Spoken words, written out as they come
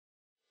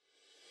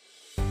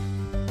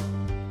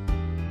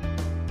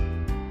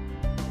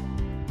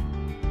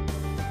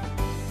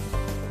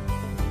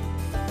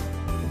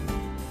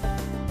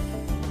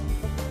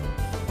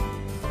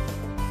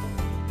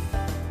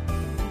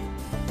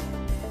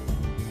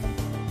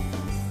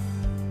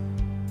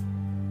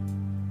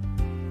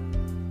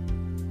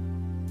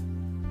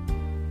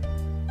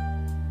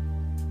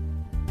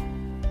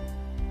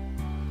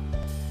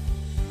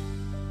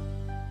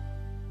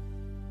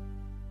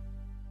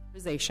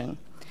Standardization.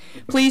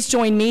 Please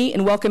join me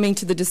in welcoming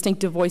to the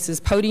Distinctive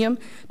Voices podium,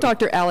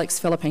 Dr. Alex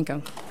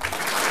Filippenko.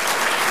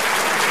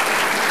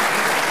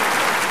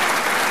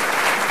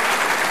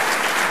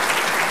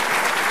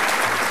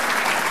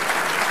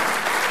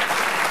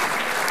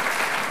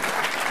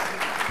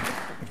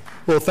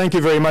 Well, thank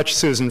you very much,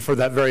 Susan, for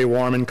that very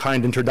warm and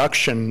kind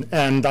introduction.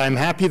 And I'm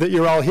happy that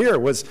you're all here.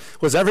 Was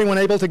everyone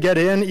able to get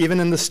in, even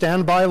in the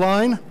standby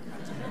line?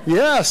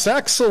 Yes,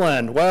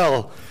 excellent.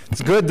 Well,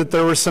 it's good that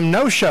there were some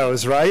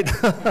no-shows, right?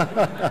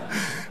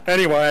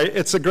 Anyway,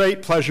 it's a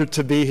great pleasure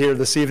to be here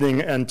this evening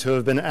and to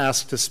have been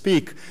asked to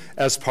speak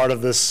as part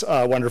of this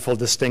wonderful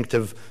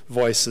Distinctive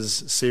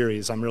Voices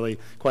series. I'm really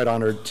quite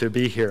honored to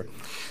be here.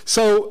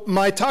 So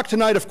my talk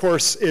tonight, of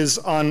course, is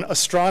on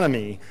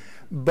astronomy,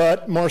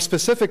 but more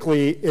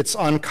specifically, it's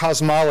on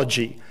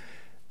cosmology,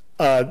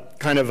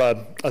 kind of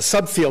a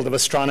subfield of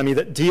astronomy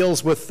that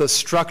deals with the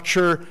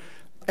structure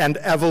and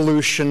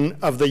evolution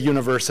of the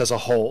universe as a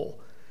whole.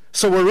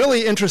 So we're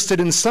really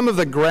interested in some of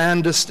the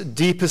grandest,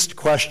 deepest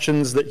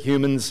questions that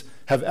humans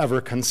have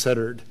ever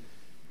considered.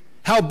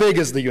 How big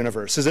is the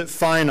universe? Is it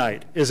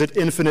finite? Is it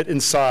infinite in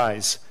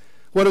size?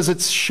 What is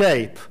its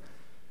shape?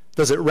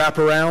 Does it wrap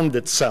around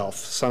itself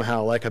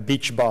somehow like a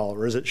beach ball,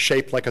 or is it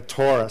shaped like a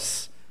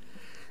torus?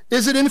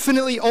 Is it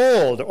infinitely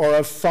old or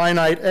of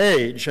finite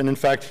age? And in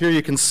fact, here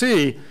you can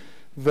see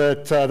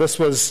that this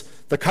was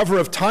the cover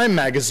of Time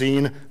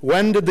magazine.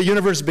 When did the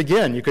universe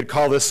begin? You could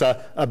call this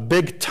a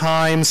big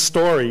time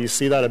story. You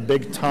see that, a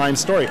big time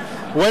story.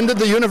 When did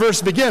the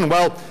universe begin?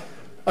 Well,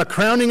 a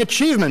crowning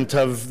achievement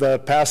of the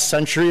past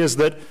century is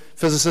that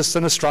physicists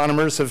and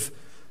astronomers have,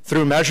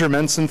 through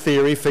measurements and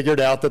theory, figured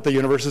out that the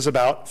universe is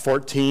about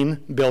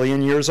 14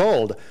 billion years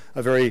old.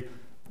 A very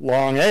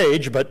long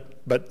age, but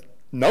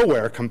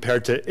nowhere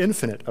compared to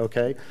infinite,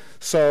 okay?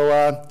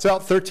 So it's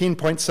about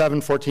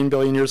 13.7, 14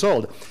 billion years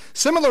old.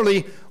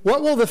 Similarly,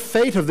 what will the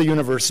fate of the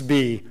universe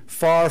be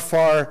far,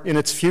 far in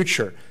its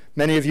future?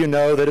 Many of you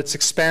know that it's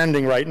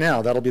expanding right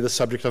now. That'll be the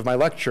subject of my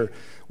lecture.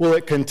 Will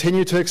it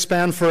continue to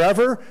expand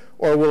forever,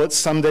 or will it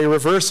someday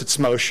reverse its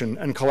motion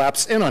and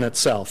collapse in on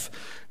itself?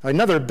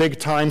 Another big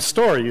time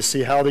story. You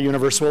see how the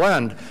universe will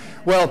end.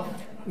 Well,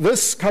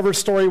 this cover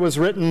story was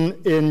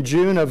written in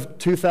June of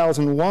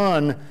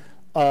 2001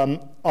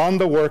 on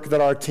the work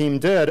that our team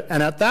did.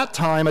 And at that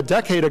time, a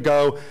decade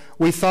ago,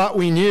 we thought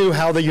we knew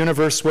how the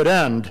universe would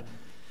end.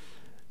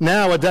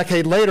 Now, a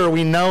decade later,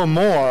 we know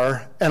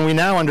more, and we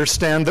now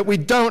understand that we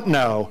don't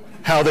know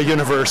how the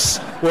universe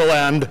will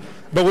end,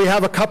 but we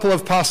have a couple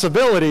of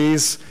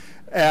possibilities,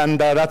 and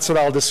that's what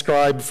I'll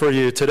describe for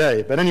you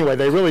today. But anyway,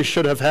 they really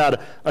should have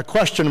had a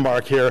question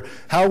mark here.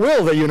 How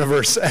will the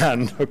universe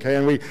end? Okay,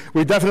 and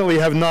we definitely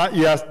have not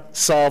yet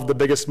solved the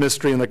biggest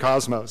mystery in the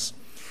cosmos.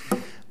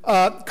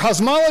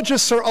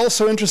 Cosmologists are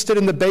also interested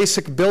in the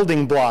basic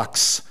building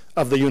blocks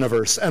of the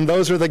universe, and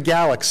those are the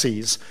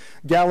galaxies.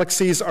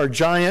 Galaxies are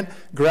giant,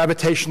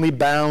 gravitationally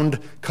bound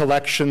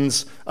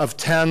collections of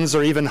tens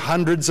or even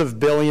hundreds of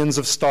billions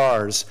of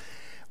stars.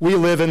 We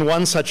live in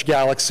one such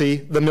galaxy,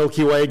 the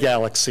Milky Way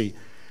galaxy.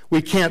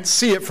 We can't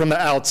see it from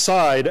the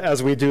outside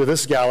as we do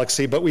this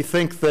galaxy, but we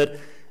think that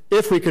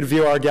if we could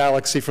view our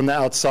galaxy from the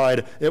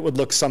outside, it would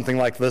look something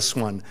like this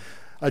one.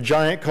 A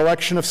giant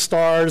collection of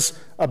stars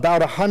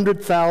about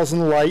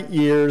 100,000 light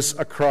years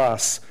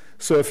across.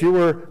 So if you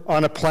were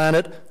on a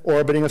planet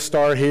orbiting a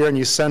star here and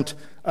you sent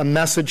a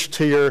message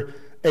to your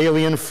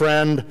alien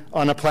friend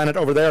on a planet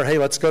over there, hey,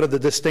 let's go to the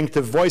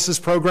Distinctive Voices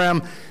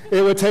program,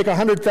 it would take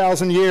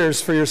 100,000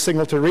 years for your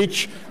signal to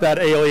reach that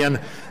alien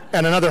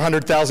and another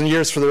 100,000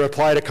 years for the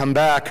reply to come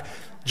back.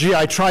 Gee,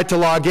 I tried to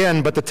log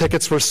in, but the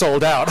tickets were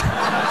sold out.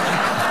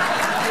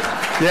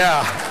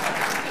 Yeah,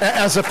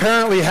 as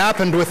apparently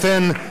happened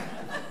within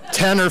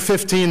 10 or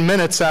 15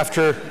 minutes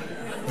after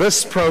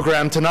this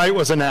program tonight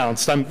was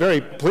announced. I'm very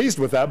pleased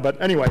with that,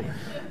 but anyway,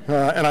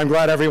 and I'm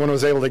glad everyone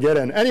was able to get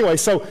in. Anyway,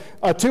 so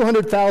a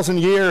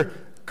 200,000-year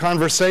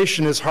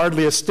conversation is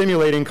hardly a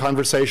stimulating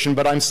conversation,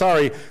 but I'm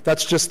sorry,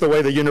 that's just the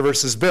way the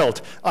universe is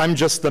built. I'm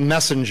just the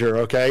messenger,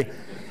 okay?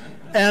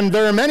 And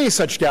there are many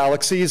such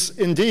galaxies.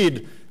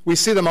 Indeed, we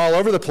see them all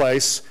over the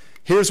place.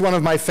 Here's one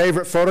of my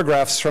favorite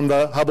photographs from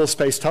the Hubble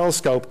Space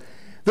Telescope.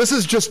 This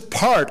is just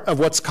part of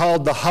what's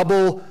called the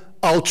Hubble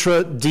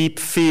Ultra Deep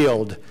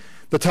Field.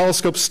 The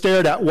telescope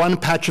stared at one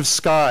patch of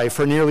sky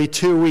for nearly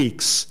 2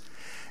 weeks.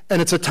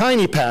 And it's a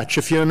tiny patch.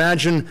 If you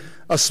imagine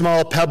a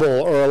small pebble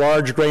or a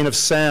large grain of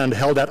sand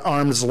held at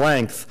arm's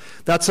length,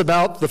 that's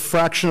about the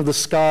fraction of the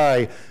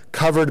sky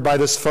covered by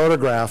this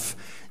photograph.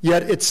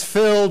 Yet it's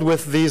filled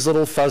with these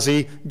little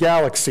fuzzy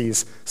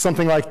galaxies,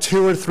 something like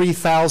 2,000 or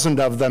 3,000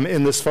 of them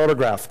in this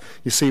photograph.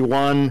 You see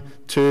 1,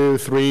 2,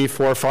 3,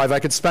 4, 5. I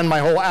could spend my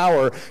whole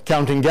hour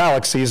counting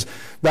galaxies.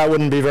 That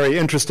wouldn't be very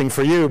interesting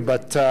for you,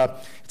 but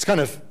it's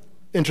kind of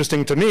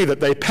interesting to me that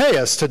they pay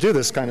us to do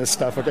this kind of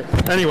stuff. Okay.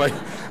 Anyway,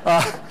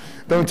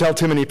 don't tell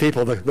too many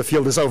people. The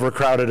field is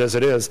overcrowded as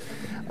it is.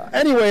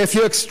 Anyway, if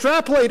you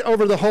extrapolate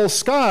over the whole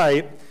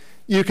sky,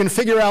 you can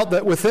figure out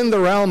that within the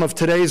realm of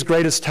today's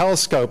greatest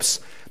telescopes,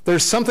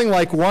 There's something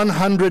like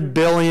 100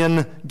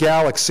 billion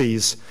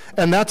galaxies,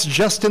 and that's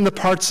just in the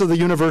parts of the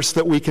universe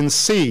that we can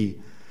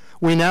see.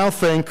 We now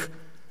think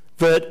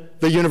that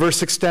the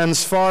universe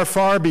extends far,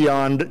 far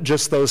beyond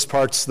just those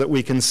parts that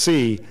we can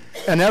see,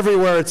 and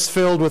everywhere it's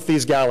filled with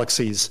these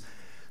galaxies.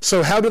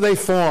 So how do they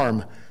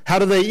form? How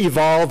do they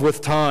evolve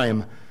with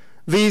time?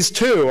 These,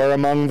 too, are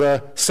among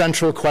the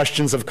central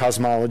questions of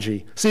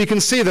cosmology. So you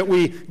can see that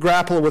we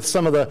grapple with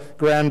some of the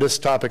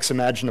grandest topics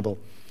imaginable.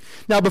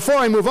 Now, before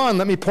I move on,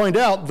 let me point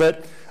out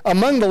that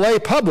among the lay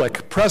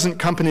public, present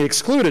company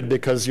excluded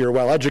because you're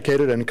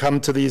well-educated and come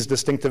to these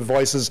Distinctive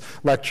Voices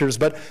lectures,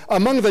 but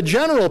among the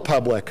general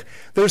public,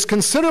 there's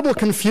considerable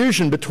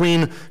confusion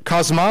between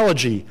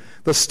cosmology,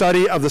 the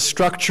study of the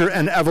structure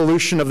and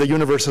evolution of the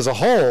universe as a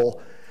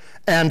whole,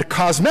 and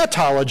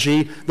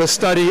cosmetology, the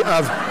study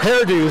of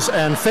hairdos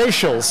and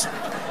facials.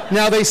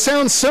 Now, they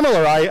sound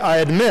similar, I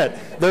admit.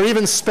 They're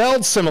even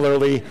spelled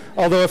similarly,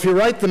 although if you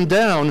write them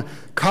down,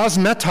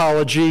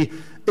 cosmetology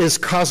is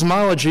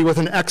cosmology with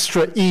an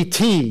extra ET,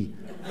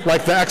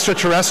 like the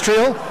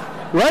extraterrestrial.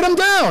 Write them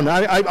down.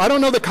 I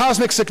don't know the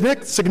cosmic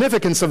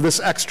significance of this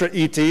extra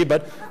ET,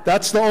 but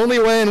that's the only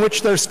way in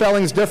which their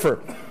spellings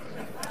differ.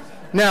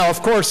 Now,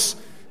 of course,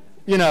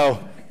 you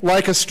know,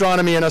 like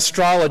astronomy and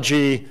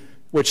astrology,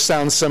 which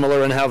sound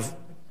similar and have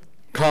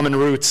common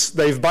roots,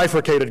 they've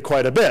bifurcated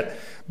quite a bit.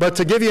 But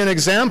to give you an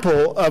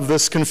example of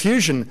this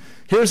confusion,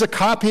 here's a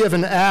copy of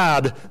an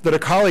ad that a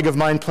colleague of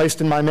mine placed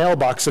in my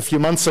mailbox a few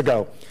months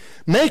ago.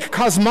 Make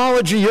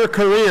cosmology your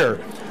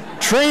career.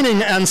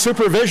 Training and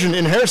supervision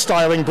in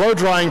hairstyling, blow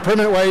drying,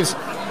 permanent waves.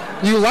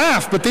 You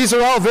laugh, but these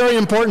are all very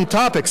important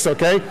topics,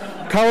 okay?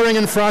 Coloring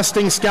and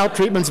frosting, scalp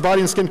treatments,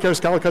 body and skincare,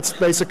 scalp cuts,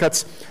 basic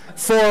cuts.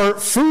 For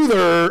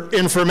further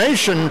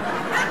information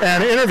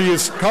and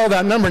interviews, call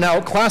that number. Now,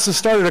 classes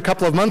started a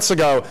couple of months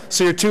ago,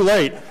 so you're too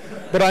late.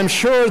 But I'm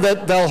sure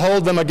that they'll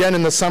hold them again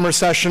in the summer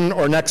session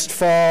or next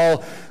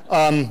fall,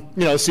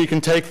 you know, so you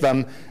can take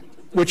them,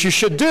 which you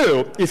should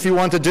do if you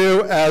want to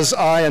do as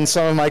I and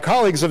some of my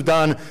colleagues have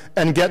done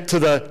and get to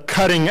the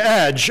cutting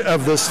edge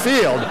of this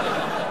field.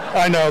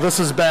 I know, this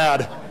is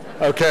bad,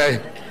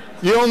 okay?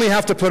 You only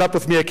have to put up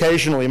with me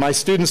occasionally. My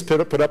students put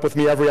up with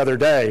me every other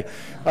day.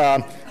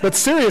 But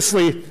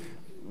seriously,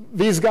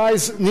 these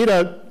guys need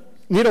a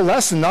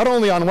lesson not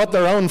only on what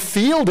their own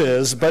field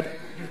is, but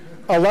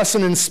a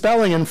lesson in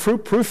spelling and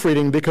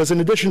proofreading, because in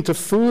addition to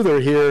further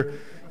here,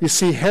 you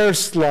see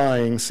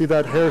hairstyling. See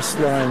that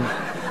hairstyling?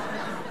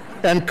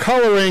 And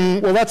coloring,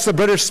 well, that's the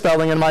British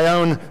spelling, and my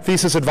own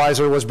thesis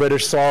advisor was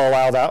British, so I'll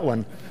allow that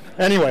one.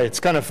 Anyway,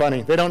 it's kind of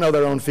funny. They don't know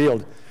their own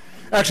field.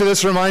 Actually,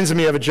 this reminds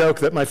me of a joke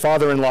that my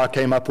father-in-law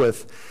came up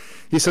with.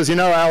 He says, you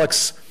know,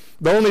 Alex,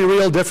 the only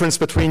real difference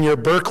between your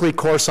Berkeley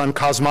course on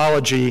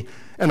cosmology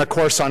and a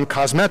course on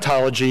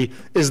cosmetology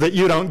is that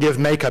you don't give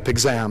makeup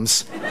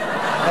exams.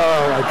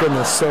 Oh, my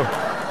goodness. So,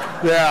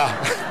 yeah.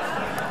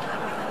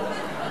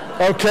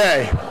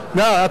 Okay.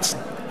 No, that's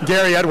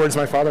Gary Edwards,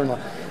 my father-in-law.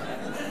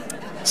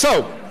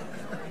 So,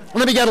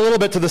 let me get a little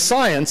bit to the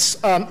science.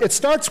 It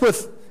starts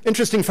with an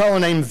interesting fellow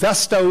named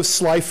Vesto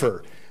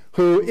Slipher,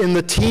 who in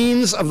the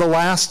teens of the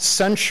last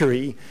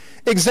century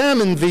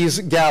examined these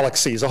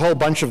galaxies, a whole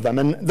bunch of them,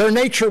 and their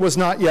nature was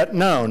not yet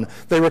known.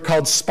 They were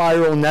called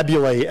spiral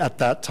nebulae at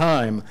that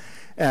time,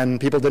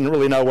 and people didn't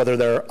really know whether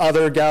there are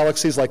other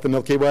galaxies like the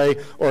Milky Way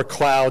or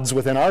clouds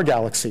within our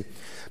galaxy.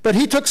 But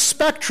he took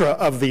spectra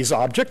of these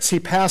objects. He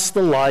passed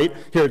the light,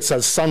 here it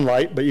says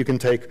sunlight, but you can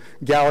take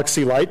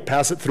galaxy light,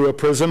 pass it through a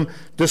prism,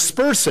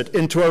 disperse it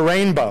into a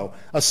rainbow,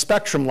 a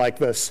spectrum like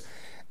this.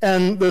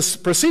 And this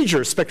procedure,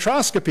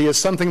 spectroscopy, is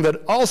something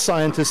that all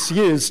scientists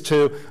use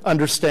to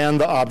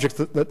understand the object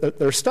that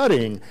they're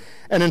studying.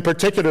 And in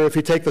particular, if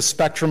you take the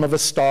spectrum of a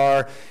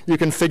star, you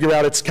can figure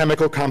out its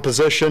chemical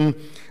composition.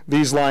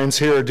 These lines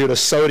here are due to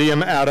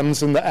sodium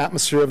atoms in the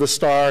atmosphere of the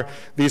star.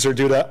 These are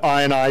due to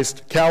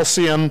ionized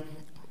calcium.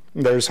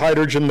 There's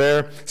hydrogen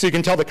there. So you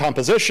can tell the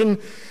composition.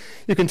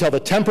 You can tell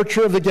the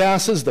temperature of the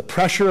gases, the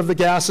pressure of the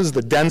gases,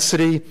 the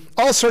density,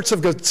 all sorts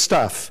of good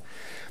stuff.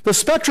 The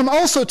spectrum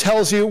also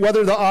tells you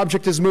whether the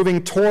object is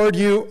moving toward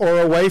you or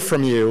away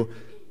from you,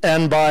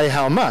 and by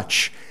how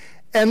much.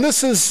 And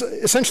this is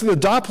essentially the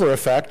Doppler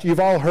effect. You've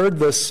all heard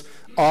this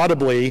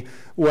audibly.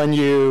 When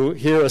you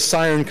hear a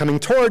siren coming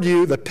toward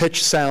you, the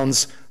pitch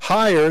sounds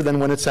higher than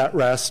when it's at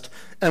rest,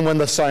 and when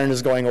the siren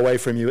is going away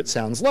from you, it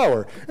sounds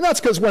lower. And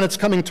that's because when it's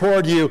coming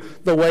toward you,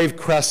 the wave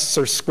crests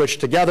are squished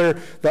together.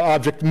 The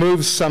object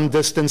moves some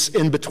distance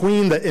in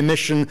between the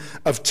emission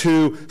of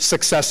two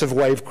successive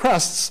wave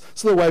crests.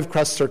 So the wave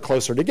crests are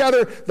closer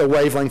together, the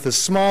wavelength is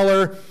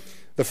smaller,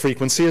 the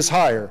frequency is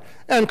higher.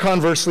 And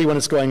conversely, when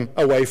it's going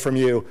away from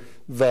you,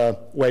 the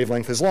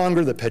wavelength is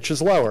longer, the pitch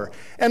is lower.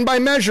 And by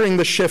measuring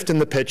the shift in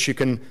the pitch, you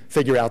can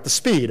figure out the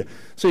speed.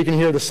 So you can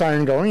hear the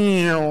siren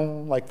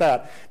going like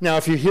that. Now,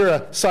 if you hear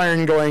a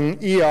siren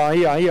going ee-ah,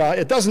 ee-ah, ee-ah,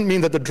 it doesn't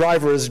mean that the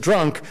driver is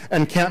drunk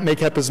and can't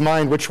make up his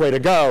mind which way to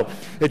go.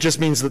 It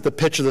just means that the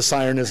pitch of the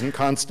siren isn't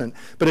constant.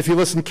 But if you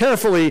listen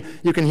carefully,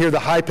 you can hear the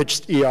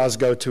high-pitched ee-ahs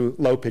go to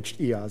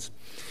low-pitched ee-ahs.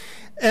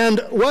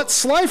 And what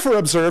Slipher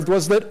observed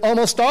was that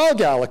almost all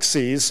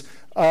galaxies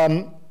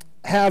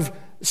have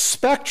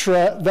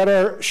spectra that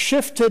are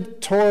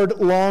shifted toward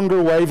longer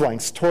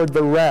wavelengths, toward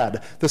the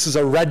red. This is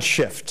a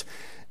redshift,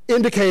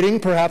 indicating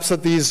perhaps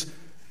that these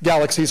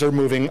galaxies are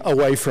moving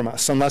away from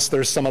us, unless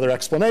there's some other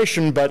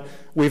explanation, but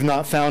we've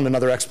not found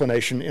another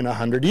explanation in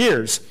 100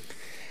 years.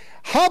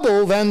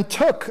 Hubble then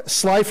took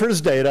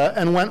Slipher's data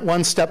and went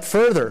one step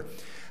further.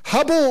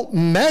 Hubble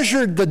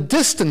measured the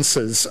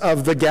distances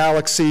of the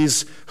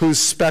galaxies whose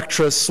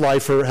spectra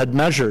Slipher had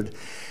measured.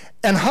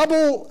 And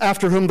Hubble,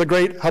 after whom the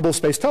great Hubble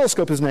Space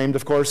Telescope is named,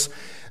 of course,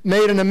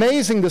 made an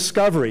amazing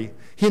discovery.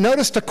 He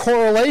noticed a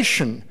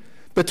correlation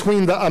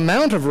between the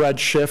amount of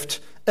redshift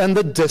and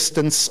the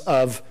distance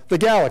of the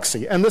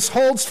galaxy. And this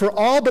holds for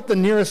all but the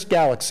nearest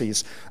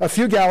galaxies. A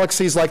few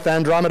galaxies, like the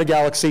Andromeda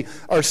Galaxy,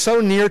 are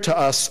so near to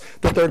us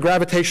that they're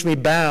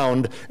gravitationally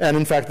bound, and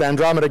in fact, the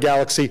Andromeda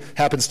Galaxy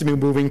happens to be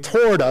moving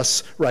toward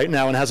us right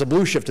now and has a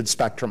blue-shifted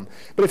spectrum.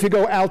 But if you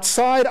go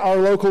outside our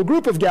local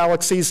group of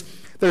galaxies,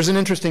 there's an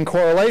interesting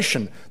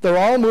correlation. They're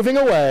all moving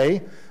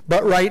away,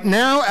 but right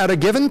now, at a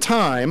given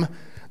time,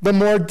 the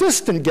more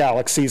distant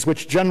galaxies,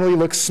 which generally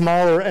look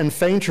smaller and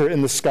fainter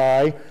in the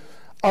sky,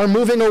 are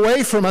moving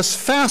away from us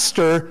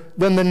faster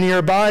than the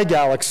nearby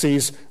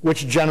galaxies,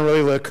 which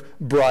generally look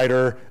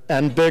brighter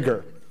and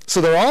bigger. So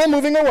they're all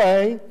moving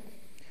away,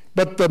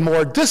 but the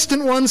more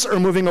distant ones are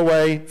moving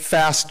away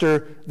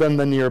faster than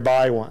the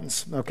nearby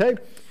ones, okay?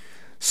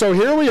 So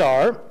here we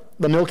are,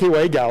 the Milky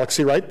Way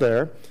galaxy right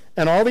there,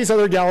 and all these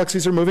other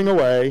galaxies are moving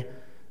away,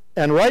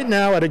 and right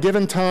now, at a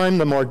given time,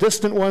 the more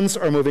distant ones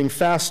are moving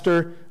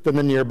faster than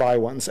the nearby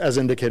ones, as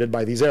indicated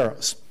by these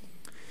arrows.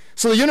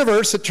 So the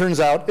universe, it turns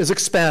out, is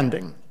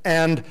expanding,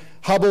 and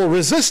Hubble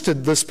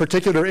resisted this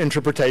particular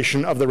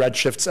interpretation of the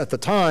redshifts at the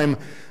time,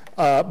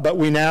 but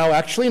we now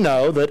actually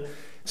know that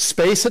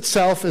space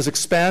itself is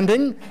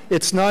expanding.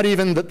 It's not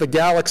even that the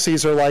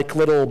galaxies are like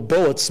little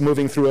bullets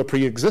moving through a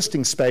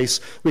pre-existing space.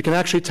 We can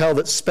actually tell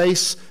that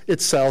space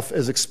itself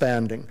is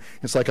expanding.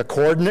 It's like a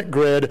coordinate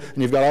grid,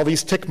 and you've got all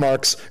these tick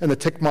marks, and the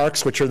tick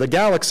marks, which are the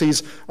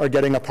galaxies, are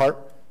getting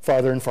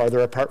farther and farther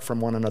apart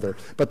from one another.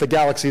 But the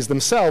galaxies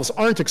themselves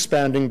aren't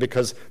expanding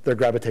because they're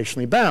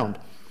gravitationally bound.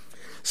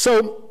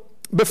 So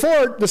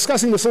before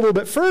discussing this a little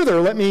bit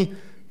further, let me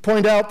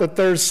point out that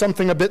there's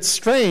something a bit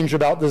strange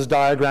about this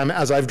diagram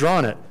as I've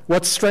drawn it.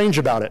 What's strange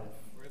about it?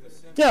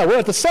 We're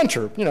at the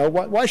center. You know,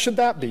 why should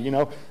that be? You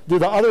know, do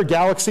the other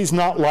galaxies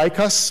not like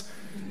us?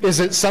 Is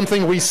it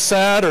something we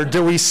said, or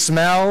do we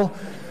smell?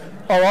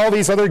 Are all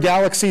these other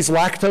galaxies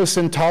lactose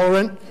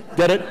intolerant?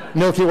 Get it?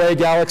 Milky Way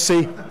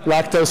galaxy,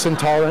 lactose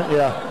intolerant,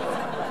 yeah.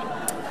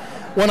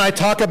 When I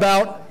talk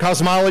about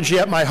cosmology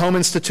at my home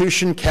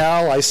institution,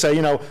 Cal, I say,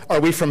 you know,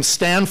 are we from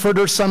Stanford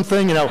or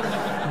something? You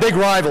know, big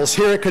rivals.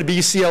 Here it could be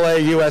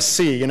UCLA,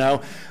 USC, you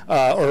know,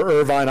 or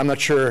Irvine. I'm not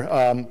sure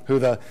who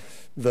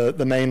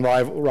the main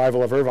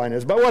rival of Irvine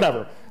is, but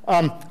whatever.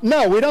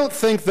 No, we don't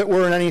think that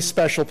we're in any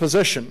special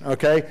position,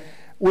 okay?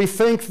 We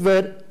think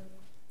that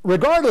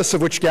regardless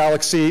of which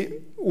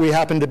galaxy we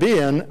happen to be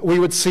in, we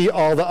would see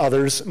all the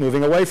others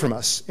moving away from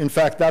us. In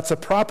fact, that's a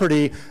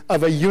property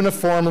of a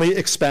uniformly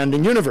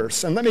expanding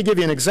universe. And let me give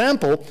you an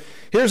example.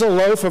 Here's a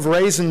loaf of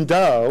raisin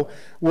dough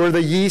where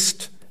the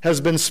yeast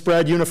has been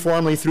spread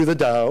uniformly through the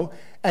dough,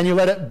 and you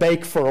let it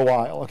bake for a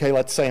while, okay,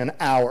 let's say an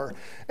hour.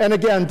 And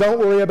again, don't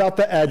worry about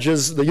the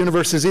edges. The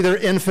universe is either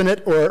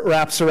infinite or it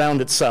wraps around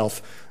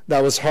itself.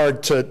 That was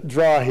hard to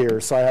draw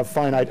here, so I have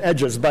finite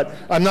edges, but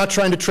I'm not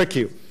trying to trick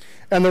you.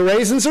 And the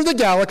raisins are the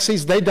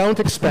galaxies. They don't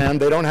expand.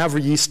 They don't have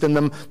yeast in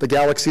them. The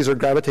galaxies are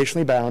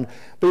gravitationally bound.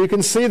 But you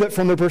can see that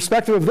from the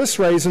perspective of this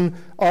raisin,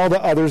 all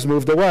the others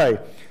moved away.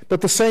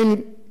 But the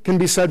same can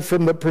be said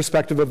from the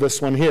perspective of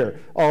this one here.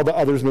 All the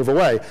others move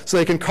away. So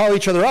they can call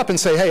each other up and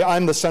say, hey,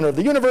 I'm the center of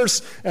the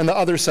universe. And the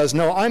other says,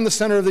 no, I'm the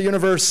center of the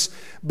universe.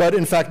 But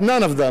in fact,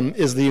 none of them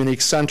is the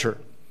unique center.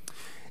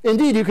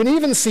 Indeed, you can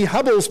even see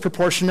Hubble's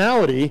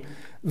proportionality.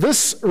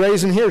 This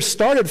raisin here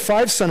started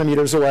 5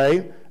 centimeters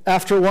away.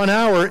 After 1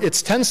 hour,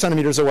 it's 10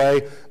 centimeters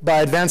away.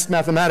 By advanced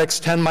mathematics,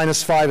 10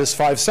 minus 5 is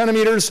 5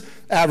 centimeters.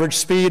 Average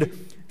speed,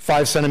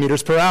 5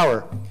 centimeters per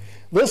hour.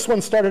 This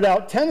one started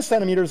out 10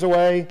 centimeters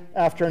away.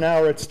 After an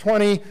hour, it's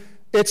 20.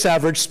 Its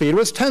average speed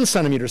was 10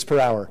 centimeters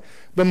per hour.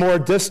 The more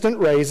distant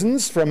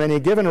raisins from any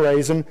given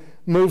raisin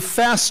move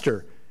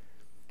faster.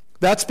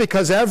 That's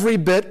because every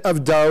bit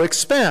of dough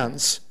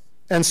expands.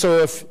 And so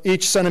if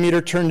each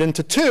centimeter turned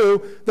into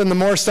 2, then the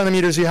more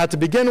centimeters you had to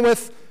begin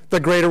with, the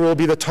greater will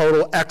be the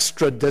total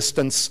extra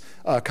distance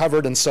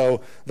covered, and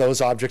so those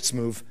objects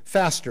move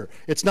faster.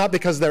 It's not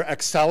because they're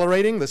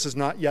accelerating. This is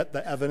not yet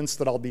the evidence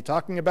that I'll be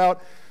talking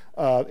about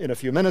in a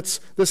few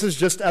minutes. This is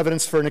just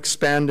evidence for an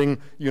expanding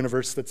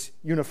universe that's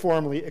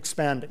uniformly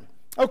expanding.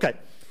 Okay,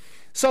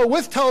 so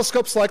with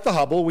telescopes like the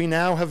Hubble, we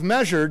now have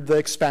measured the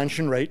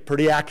expansion rate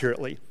pretty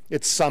accurately.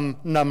 It's some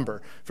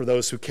number. For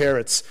those who care,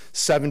 it's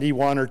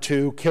 71 or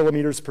 2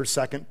 kilometers per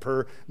second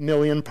per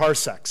million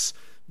parsecs.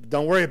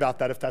 Don't worry about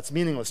that if that's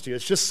meaningless to you.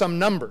 It's just some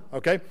number,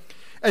 okay?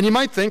 And you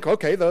might think,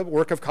 okay, the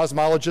work of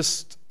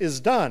cosmologists is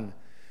done.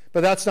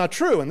 But that's not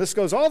true, and this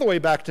goes all the way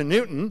back to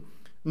Newton.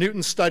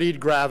 Newton studied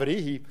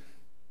gravity. He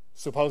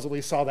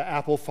supposedly saw the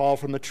apple fall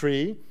from the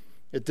tree.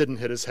 It didn't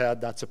hit his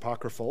head. That's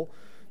apocryphal.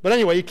 But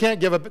anyway, you can't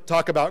give a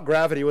talk about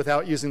gravity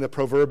without using the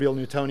proverbial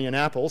Newtonian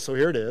apple, so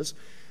here it is.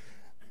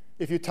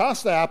 If you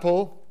toss the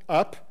apple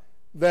up,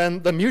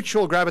 then the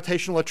mutual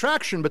gravitational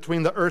attraction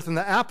between the Earth and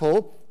the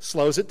apple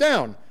slows it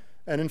down.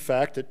 And in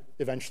fact, it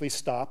eventually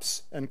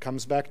stops and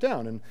comes back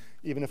down. And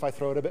even if I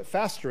throw it a bit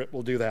faster, it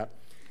will do that.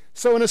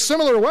 So in a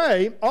similar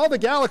way, all the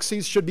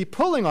galaxies should be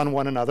pulling on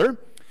one another.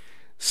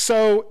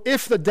 So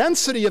if the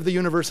density of the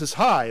universe is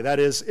high, that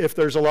is, if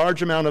there's a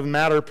large amount of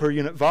matter per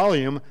unit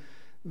volume,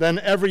 then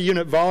every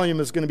unit volume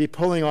is going to be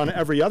pulling on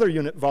every other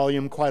unit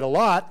volume quite a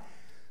lot,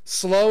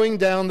 slowing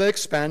down the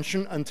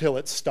expansion until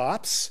it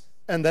stops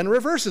and then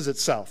reverses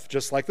itself,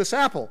 just like this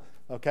apple,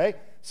 okay?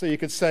 So you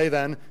could say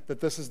then that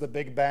this is the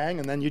Big Bang,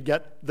 and then you'd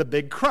get the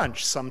Big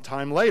Crunch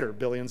sometime later,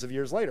 billions of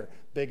years later.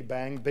 Big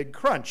Bang, Big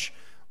Crunch.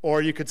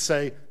 Or you could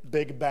say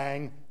Big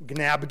Bang,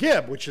 Gnab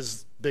Gib, which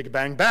is Big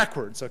Bang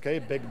backwards, okay?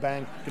 Big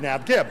Bang,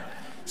 Gnab Gib.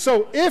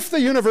 So if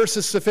the universe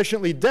is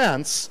sufficiently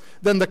dense,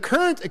 then the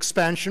current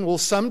expansion will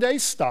someday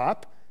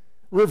stop,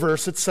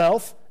 reverse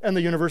itself, and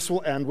the universe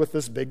will end with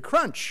this Big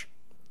Crunch.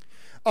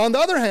 On the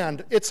other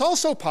hand, it's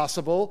also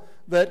possible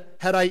that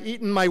had I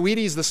eaten my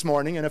Wheaties this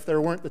morning, and if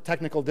there weren't the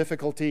technical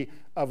difficulty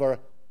of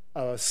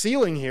a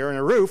ceiling here and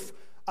a roof,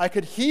 I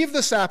could heave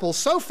this apple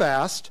so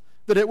fast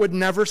that it would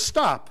never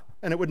stop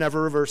and it would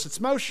never reverse its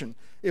motion.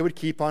 It would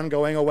keep on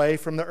going away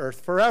from the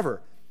Earth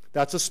forever.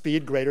 That's a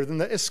speed greater than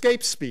the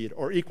escape speed,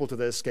 or equal to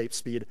the escape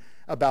speed,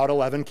 about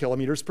 11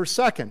 kilometers per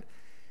second.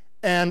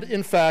 And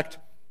in fact,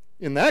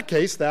 in that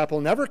case, the apple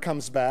never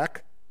comes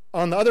back.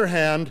 On the other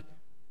hand,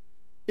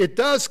 it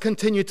does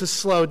continue to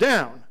slow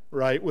down,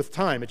 right, with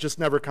time. It just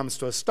never comes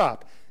to a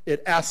stop.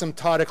 It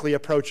asymptotically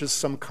approaches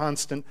some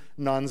constant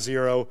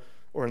non-zero,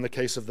 or in the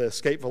case of the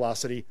escape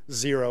velocity,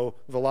 zero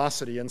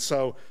velocity. And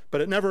so, but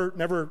it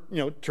never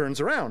turns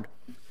around.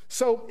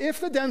 So if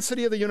the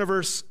density of the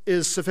universe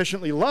is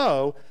sufficiently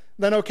low,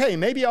 then okay,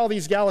 maybe all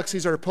these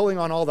galaxies are pulling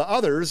on all the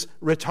others,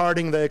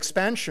 retarding the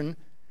expansion,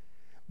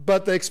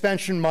 but the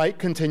expansion might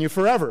continue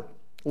forever,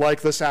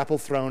 like this apple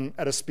thrown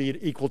at a speed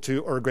equal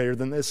to or greater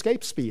than the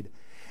escape speed.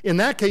 In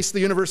that case, the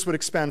universe would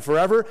expand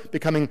forever,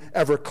 becoming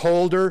ever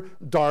colder,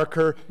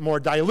 darker, more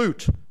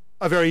dilute,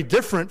 a very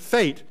different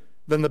fate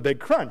than the Big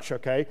Crunch,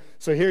 okay?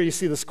 So here you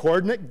see this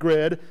coordinate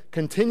grid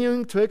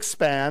continuing to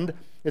expand.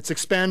 It's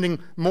expanding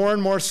more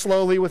and more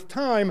slowly with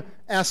time,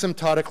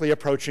 asymptotically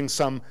approaching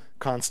some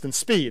constant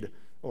speed,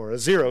 or a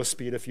zero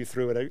speed if you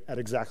threw it at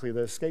exactly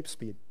the escape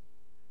speed.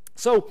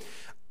 So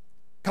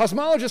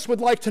cosmologists would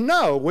like to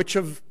know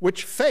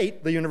which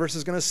fate the universe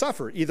is going to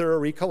suffer, either a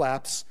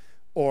recollapse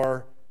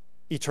or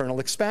eternal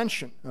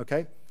expansion,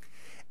 okay?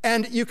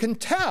 And you can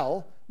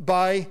tell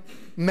by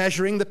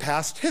measuring the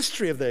past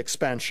history of the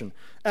expansion.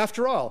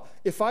 After all,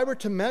 if I were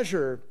to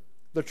measure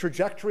the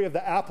trajectory of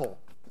the apple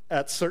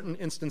at certain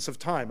instants of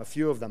time, a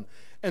few of them,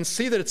 and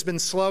see that it's been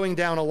slowing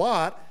down a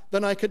lot,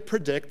 then I could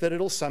predict that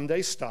it'll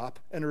someday stop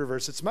and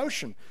reverse its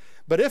motion.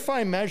 But if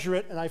I measure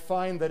it and I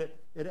find that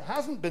it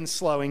hasn't been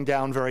slowing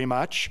down very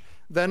much,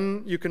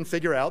 then you can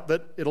figure out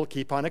that it'll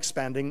keep on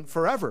expanding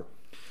forever.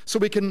 So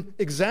we can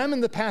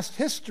examine the past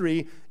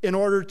history in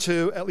order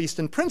to, at least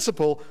in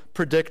principle,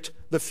 predict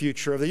the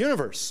future of the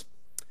universe.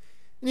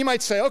 And you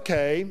might say,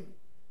 okay,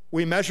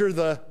 we measure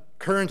the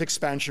current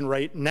expansion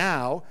rate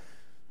now,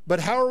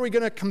 but how are we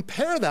going to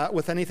compare that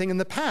with anything in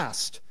the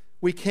past?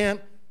 We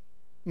can't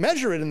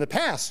measure it in the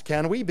past,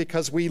 can we?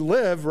 Because we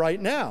live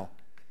right now.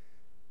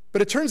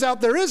 But it turns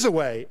out there is a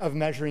way of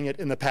measuring it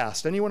in the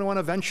past. Anyone want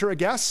to venture a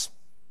guess?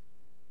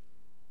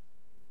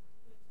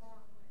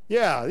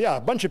 Yeah, a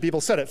bunch of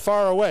people said it.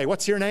 Far away.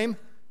 What's your name?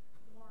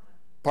 Lorna.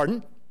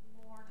 Pardon?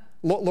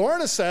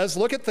 Lorna says,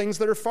 look at things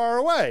that are far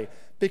away,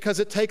 because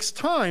it takes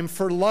time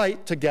for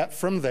light to get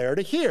from there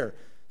to here.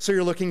 So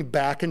you're looking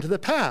back into the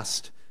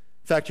past.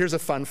 In fact, here's a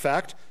fun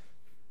fact.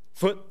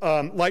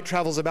 Light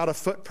travels about a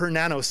foot per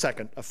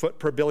nanosecond, a foot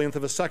per billionth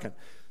of a second.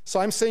 So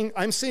I'm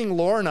seeing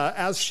Lorna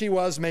as she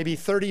was maybe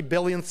 30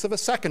 billionths of a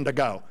second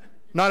ago,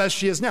 not as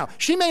she is now.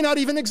 She may not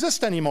even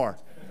exist anymore.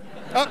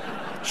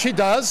 She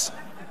does.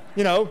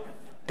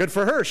 Good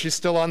for her. She's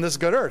still on this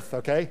good earth,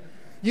 okay?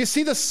 You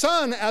see the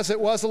sun as it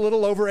was a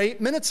little over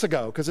 8 minutes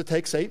ago, because it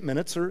takes 8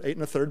 minutes or 8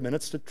 1/3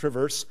 minutes to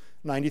traverse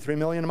 93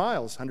 million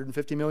miles,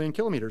 150 million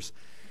kilometers.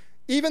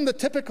 Even the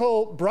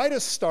typical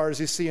brightest stars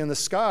you see in the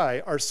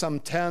sky are some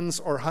tens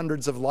or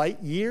hundreds of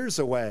light years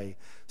away.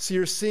 So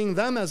you're seeing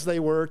them as they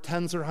were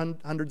tens or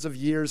hundreds of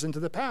years into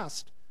the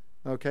past,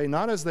 okay?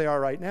 Not as they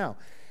are right now.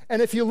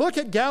 And if you look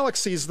at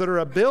galaxies that are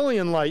 1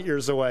 billion light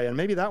years away, and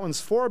maybe that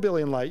one's 4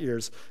 billion light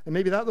years, and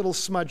maybe that little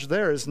smudge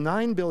there is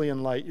 9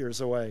 billion light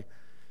years away,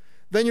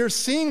 then you're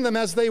seeing them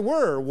as they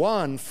were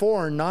 1,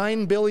 4,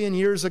 9 billion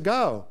years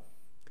ago.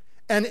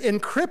 And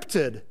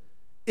encrypted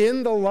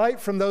in the light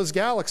from those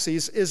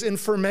galaxies is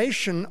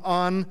information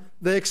on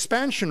the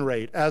expansion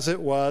rate as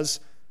it was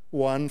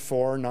 1,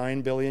 4,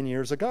 9 billion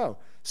years ago.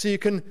 So you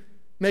can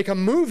make a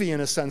movie,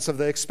 in a sense, of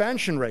the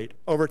expansion rate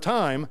over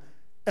time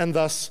and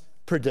thus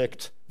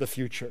predict the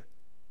future.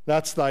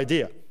 That's the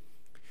idea.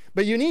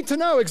 But you need to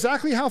know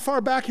exactly how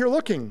far back you're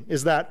looking.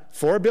 Is that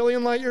 4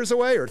 billion light years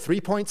away, or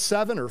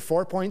 3.7,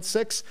 or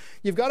 4.6?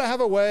 You've got to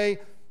have a way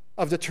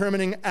of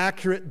determining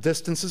accurate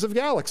distances of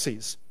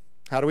galaxies.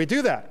 How do we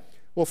do that?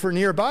 Well, for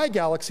nearby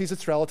galaxies,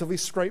 it's relatively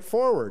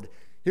straightforward.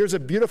 Here's a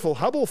beautiful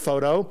Hubble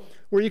photo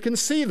where you can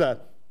see the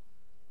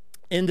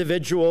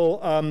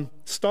individual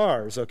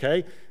stars,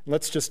 okay?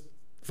 Let's just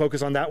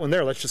focus on that one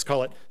there. Let's just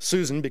call it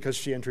Susan because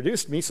she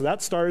introduced me, so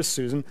that star is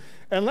Susan.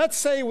 And let's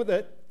say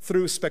that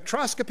through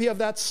spectroscopy of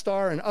that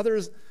star and other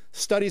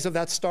studies of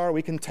that star,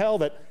 we can tell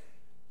that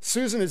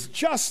Susan is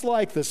just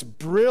like this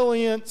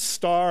brilliant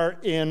star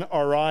in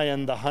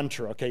Orion the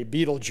Hunter, okay,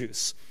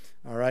 Betelgeuse,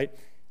 all right?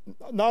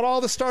 Not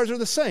all the stars are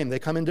the same. They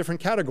come in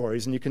different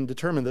categories, and you can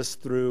determine this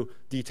through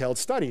detailed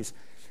studies.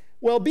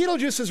 Well,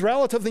 Betelgeuse is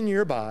relatively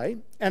nearby,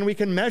 and we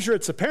can measure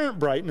its apparent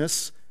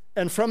brightness,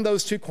 and from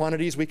those two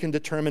quantities, we can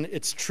determine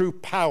its true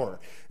power.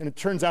 And it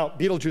turns out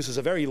Betelgeuse is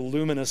a very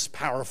luminous,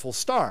 powerful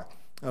star,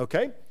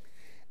 okay?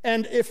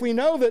 And if we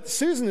know that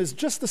Susan is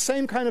just the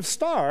same kind of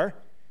star,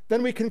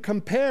 then we can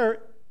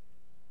compare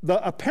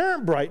the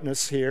apparent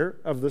brightness here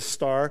of the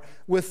star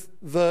with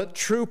the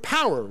true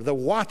power, the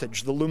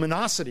wattage, the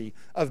luminosity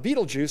of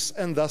Betelgeuse,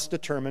 and thus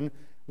determine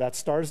that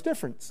star's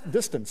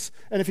distance.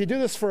 And if you do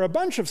this for a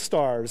bunch of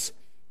stars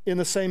in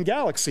the same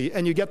galaxy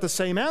and you get the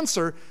same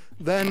answer,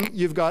 then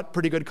you've got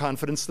pretty good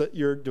confidence that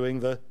you're doing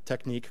the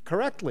technique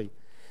correctly.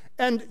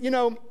 And, you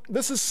know,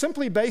 this is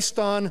simply based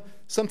on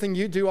something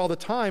you do all the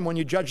time when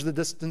you judge the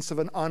distance of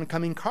an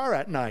oncoming car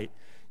at night.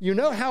 You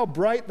know how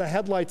bright the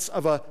headlights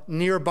of a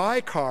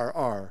nearby car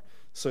are.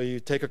 So you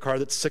take a car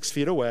that's 6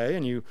 feet away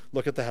and you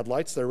look at the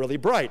headlights, they're really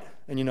bright,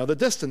 and you know the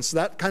distance.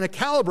 That kind of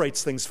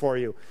calibrates things for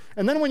you.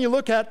 And then when you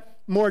look at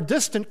more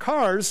distant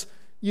cars,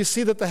 you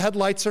see that the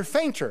headlights are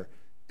fainter.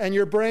 And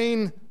your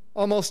brain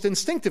almost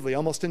instinctively,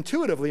 almost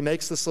intuitively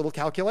makes this little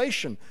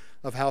calculation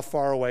of how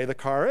far away the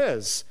car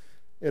is.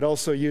 It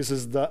also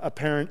uses the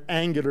apparent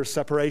angular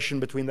separation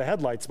between the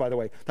headlights, by the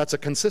way. That's a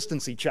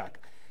consistency check.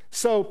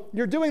 So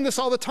you're doing this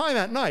all the time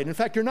at night. In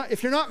fact,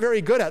 if you're not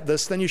very good at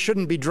this, then you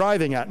shouldn't be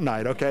driving at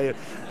night, okay?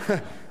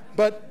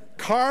 But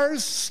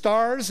cars,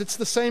 stars, it's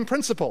the same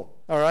principle,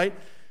 all right?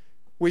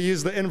 We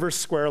use the inverse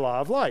square law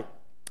of light.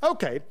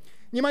 Okay,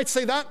 you might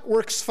say that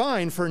works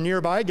fine for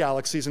nearby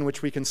galaxies in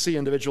which we can see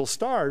individual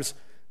stars,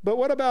 but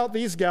what about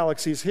these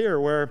galaxies here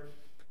where,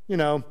 you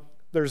know,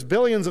 there's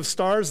billions of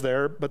stars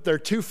there, but they're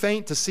too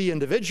faint to see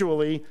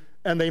individually,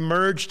 and they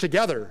merge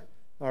together,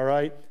 all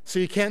right? So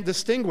you can't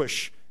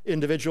distinguish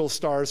individual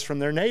stars from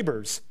their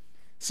neighbors.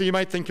 So you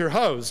might think you're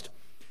hosed.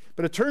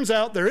 But it turns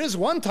out there is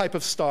one type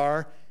of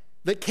star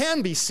that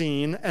can be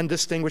seen and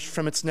distinguished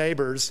from its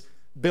neighbors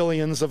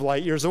billions of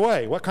light years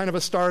away. What kind of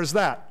a star is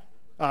that?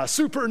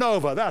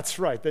 Supernova, that's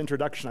right. The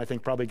introduction, I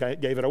think, probably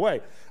gave it away.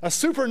 A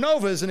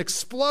supernova is an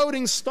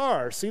exploding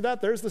star. See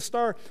that? There's the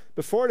star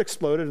before it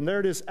exploded, and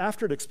there it is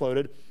after it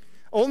exploded.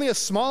 Only a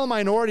small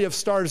minority of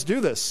stars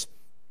do this,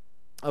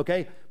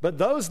 okay? But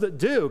those that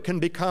do can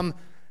become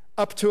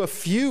up to a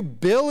few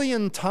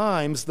billion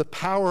times the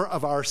power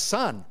of our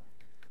sun.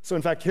 So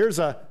in fact, here's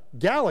a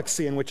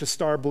galaxy in which a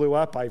star blew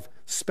up. I've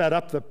sped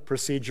up the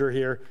procedure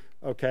here,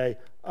 okay?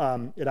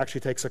 It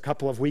actually takes a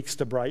couple of weeks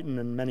to brighten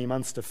and many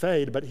months to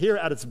fade, but here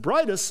at its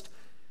brightest,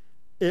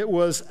 it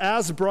was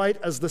as bright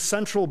as the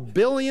central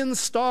billion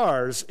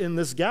stars in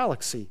this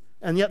galaxy.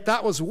 And yet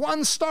that was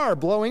one star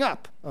blowing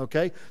up,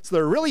 okay? So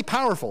they're really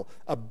powerful,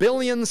 a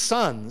billion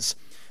suns.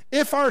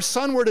 If our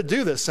sun were to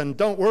do this, and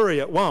don't worry,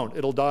 it won't,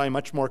 it'll die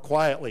much more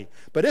quietly.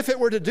 But if it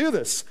were to do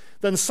this,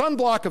 then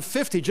sunblock of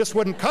 50 just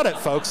wouldn't cut it,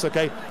 folks,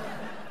 okay?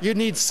 You'd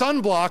need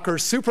sunblock or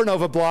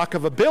supernova block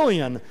of 1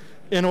 billion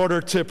in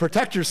order to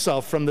protect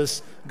yourself from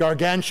this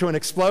gargantuan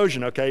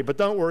explosion, okay? But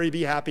don't worry,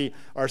 be happy,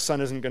 our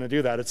sun isn't going to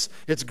do that.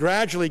 It's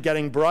gradually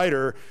getting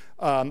brighter.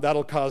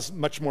 That'll cause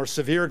much more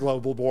severe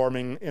global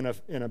warming in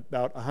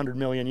about 100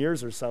 million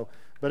years or so.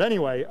 But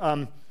anyway,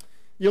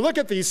 you look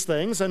at these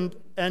things and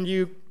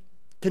you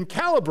can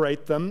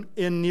calibrate them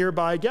in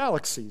nearby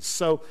galaxies.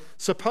 So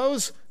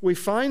suppose we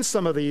find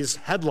some of these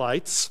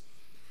headlights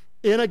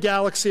in a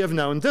galaxy of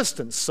known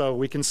distance. So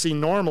we can see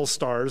normal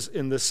stars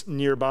in this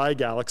nearby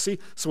galaxy.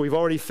 So we've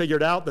already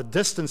figured out the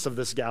distance of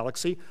this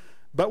galaxy,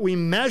 but we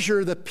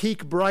measure the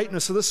peak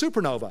brightness of the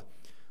supernova.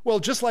 Well,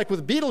 just like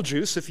with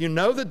Betelgeuse, if you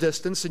know the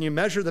distance and you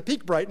measure the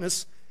peak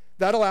brightness,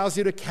 that allows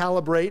you to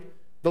calibrate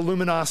the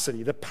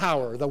luminosity, the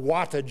power, the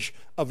wattage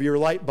of your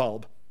light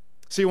bulb.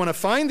 So you want to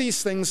find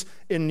these things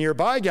in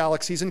nearby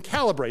galaxies and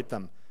calibrate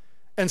them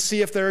and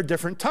see if there are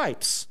different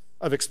types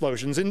of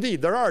explosions.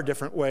 Indeed, there are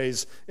different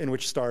ways in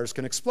which stars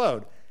can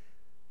explode.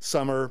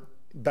 Some are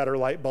better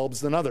light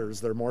bulbs than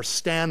others. They're more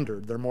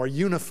standard. They're more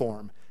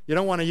uniform. You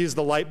don't want to use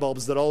the light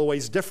bulbs that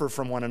always differ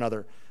from one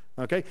another,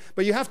 okay?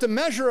 But you have to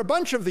measure a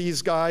bunch of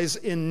these guys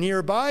in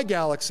nearby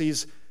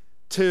galaxies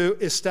to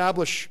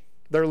establish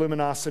their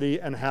luminosity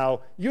and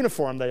how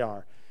uniform they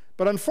are.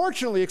 But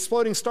unfortunately,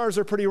 exploding stars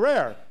are pretty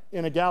rare.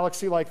 in a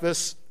galaxy like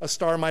this, a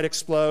star might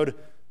explode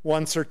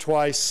once or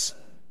twice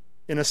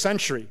in a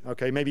century,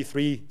 okay, maybe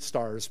 3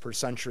 stars per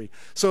century.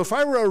 So if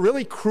I were a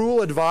really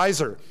cruel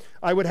advisor,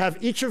 I would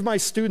have each of my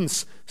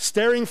students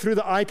staring through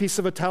the eyepiece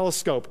of a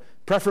telescope,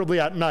 preferably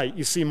at night.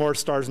 You see more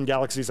stars and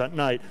galaxies at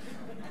night.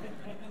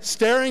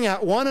 Staring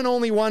at one and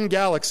only one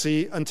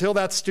galaxy until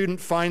that student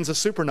finds a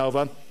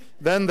supernova.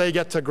 Then they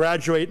get to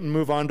graduate and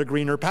move on to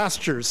greener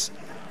pastures.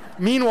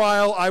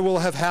 Meanwhile, I will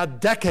have had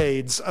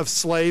decades of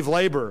slave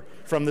labor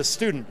from this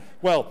student.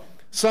 Well,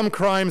 some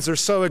crimes are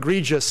so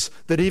egregious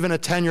that even a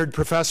tenured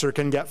professor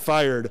can get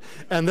fired,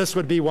 and this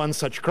would be one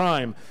such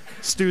crime.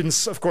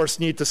 Students, of course,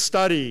 need to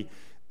study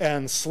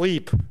and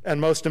sleep,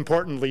 and most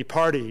importantly,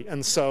 party.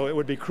 And so it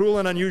would be cruel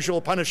and unusual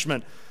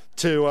punishment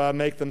to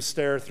make them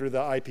stare through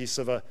the eyepiece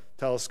of a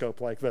telescope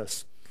like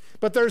this.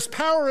 But there's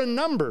power in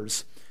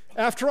numbers.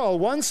 After all,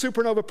 1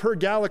 supernova per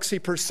galaxy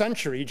per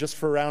century, just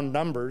for round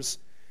numbers,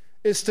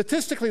 is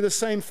statistically the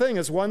same thing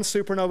as 1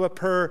 supernova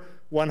per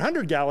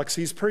 100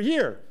 galaxies per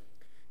year.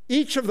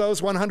 Each of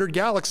those 100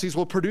 galaxies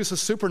will produce a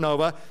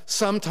supernova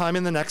sometime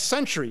in the next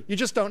century. You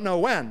just don't know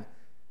when.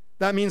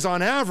 That means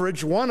on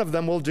average, one of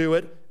them will do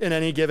it in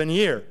any given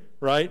year,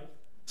 right?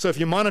 So if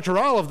you monitor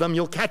all of them,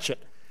 you'll catch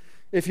it.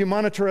 If you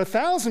monitor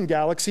 1,000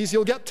 galaxies,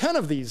 you'll get 10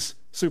 of these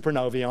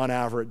supernovae on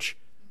average,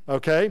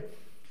 okay?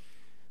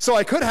 So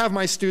I could have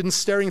my students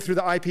staring through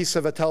the eyepiece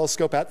of a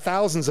telescope at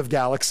thousands of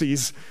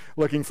galaxies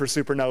looking for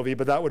supernovae,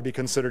 but that would be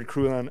considered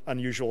cruel and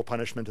unusual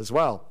punishment as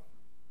well.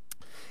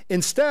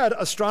 Instead,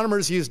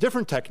 astronomers use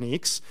different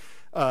techniques,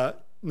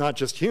 not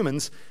just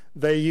humans.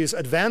 They use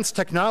advanced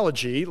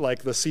technology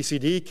like the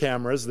CCD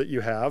cameras that you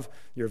have.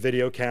 Your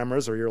video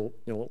cameras or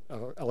your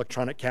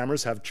electronic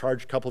cameras have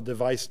charge-coupled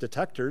device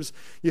detectors.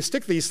 You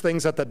stick these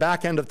things at the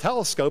back end of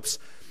telescopes,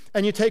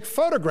 and you take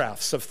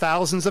photographs of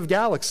thousands of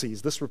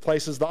galaxies. This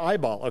replaces the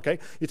eyeball, okay?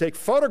 You take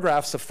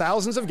photographs of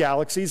thousands of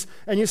galaxies,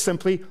 and you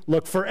simply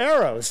look for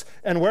arrows.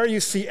 And where you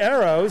see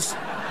arrows,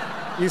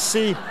 you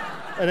see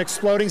an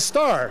exploding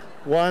star.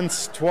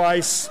 Once,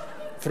 twice,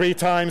 3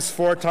 times,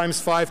 4 times,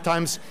 5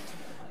 times.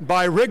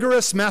 By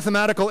rigorous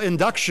mathematical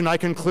induction, I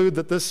conclude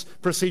that this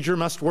procedure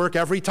must work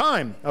every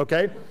time,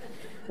 okay?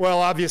 Well,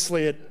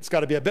 obviously, it's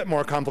got to be a bit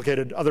more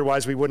complicated.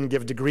 Otherwise, we wouldn't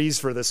give degrees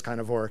for this kind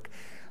of work.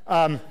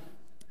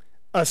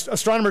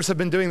 Astronomers have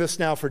been doing this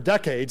now for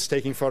decades,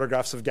 taking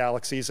photographs of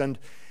galaxies, and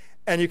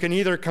you can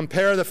either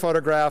compare the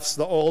photographs,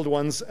 the old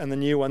ones and the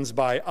new ones,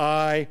 by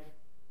eye,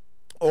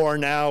 or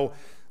now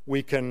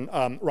we can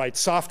write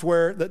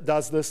software that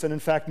does this. And in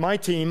fact, my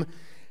team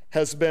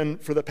has been,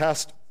 for the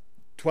past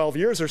 12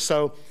 years or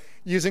so,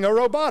 using a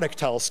robotic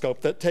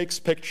telescope that takes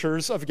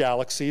pictures of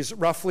galaxies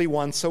roughly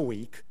once a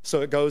week.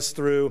 So it goes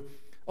through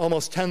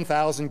almost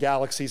 10,000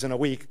 galaxies in a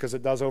week, because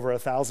it does over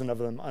 1,000 of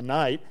them a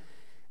night.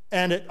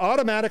 And it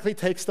automatically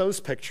takes those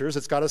pictures.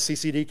 It's got a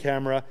CCD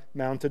camera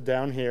mounted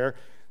down here.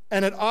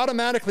 And it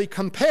automatically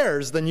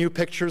compares the new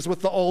pictures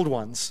with the old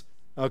ones,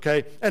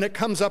 okay? And it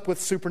comes up with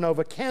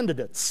supernova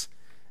candidates.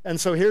 And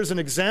so here's an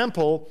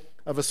example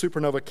of a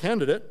supernova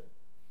candidate.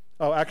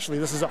 Oh, actually,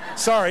 this is,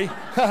 sorry.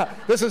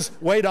 This is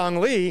Weidong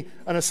Li,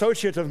 an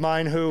associate of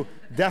mine who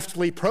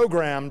deftly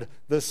programmed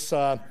this,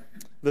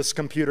 this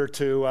computer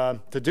to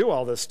do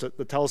all this,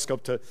 the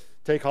telescope to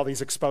take all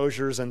these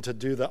exposures and to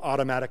do the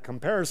automatic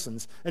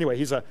comparisons. Anyway,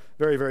 he's a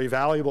very, very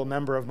valuable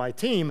member of my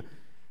team.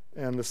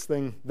 And this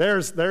thing,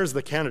 there's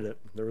the candidate.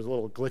 There was a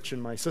little glitch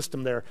in my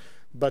system there.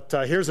 But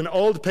here's an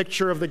old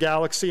picture of the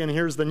galaxy, and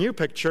here's the new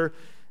picture.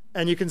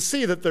 And you can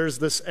see that there's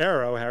this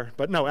arrow here.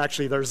 But no,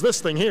 actually, there's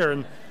this thing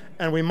here.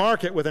 And we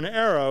mark it with an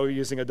arrow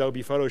using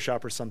Adobe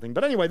Photoshop or something.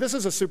 But anyway, this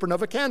is a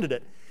supernova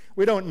candidate.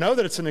 We don't know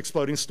that it's an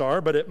exploding star,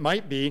 but it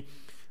might be.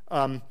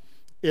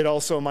 It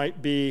also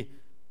might be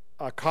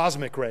a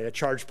cosmic ray, a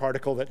charged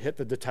particle that hit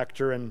the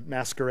detector and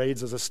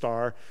masquerades as a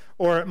star.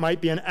 Or it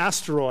might be an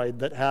asteroid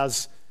that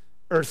has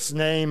Earth's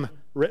name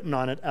written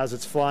on it as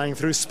it's flying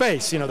through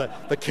space. You know,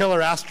 the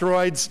killer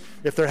asteroids.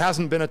 If there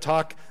hasn't been a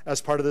talk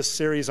as part of this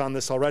series on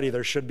this already,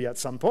 there should be at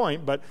some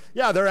point. But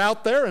yeah, they're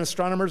out there, and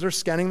astronomers are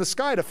scanning the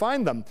sky to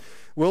find them.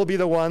 We'll be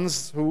the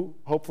ones who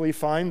hopefully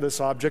find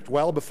this object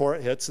well before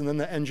it hits, and then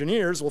the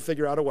engineers will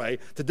figure out a way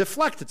to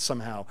deflect it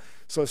somehow.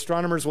 So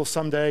astronomers will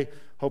someday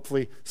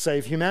hopefully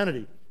save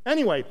humanity.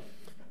 Anyway,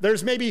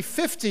 there's maybe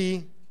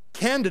 50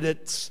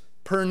 candidates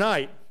per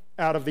night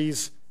out of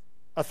these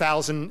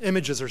 1,000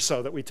 images or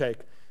so that we take.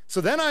 So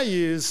then I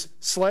use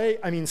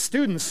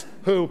students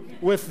who,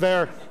 with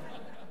their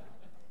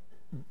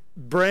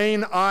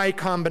brain-eye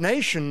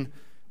combination,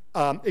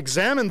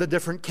 examine the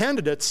different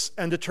candidates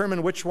and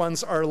determine which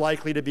ones are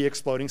likely to be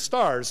exploding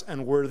stars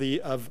and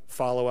worthy of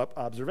follow-up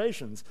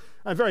observations.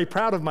 I'm very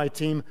proud of my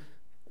team.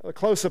 A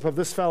close-up of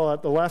this fellow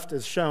at the left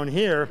is shown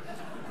here.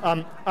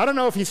 I don't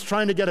know if he's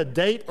trying to get a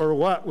date or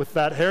what with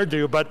that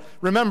hairdo, but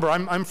remember,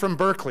 I'm from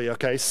Berkeley,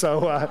 okay?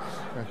 So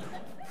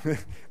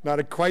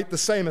not quite the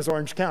same as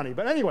Orange County.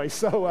 But anyway,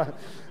 so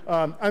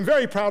I'm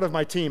very proud of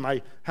my team.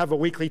 I have a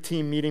weekly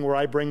team meeting where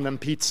I bring them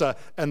pizza,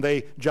 and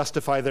they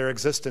justify their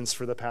existence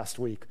for the past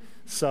week.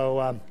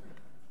 So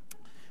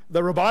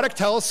The robotic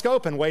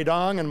telescope and Wei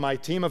Dong and my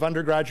team of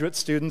undergraduate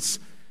students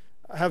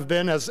have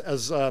been, as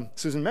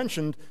Susan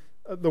mentioned,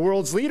 the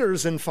world's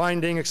leaders in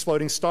finding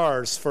exploding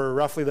stars for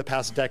roughly the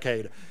past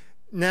decade.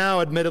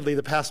 Now, admittedly,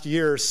 the past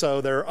year or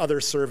so, there are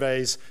other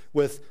surveys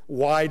with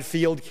wide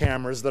field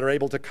cameras that are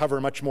able to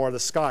cover much more of the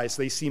sky,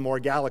 so they see more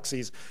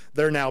galaxies.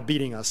 They're now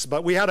beating us.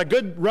 But we had a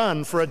good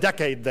run for a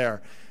decade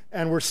there,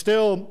 and we're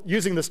still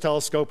using this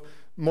telescope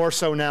more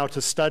so now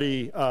to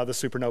study the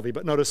supernovae.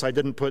 But notice I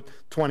didn't put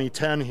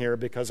 2010 here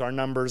because our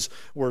numbers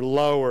were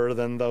lower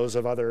than those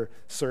of other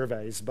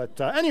surveys.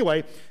 But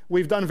anyway,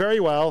 we've done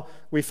very well.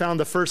 We found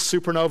the first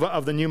supernova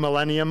of the new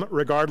millennium,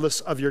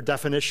 regardless of your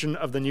definition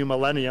of the new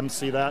millennium.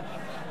 See that?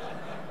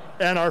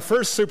 And our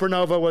first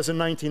supernova was in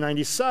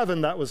 1997.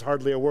 That was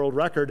hardly a world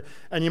record.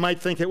 And you might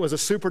think it was a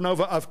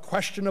supernova of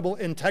questionable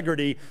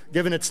integrity,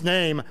 given its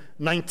name,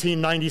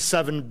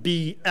 1997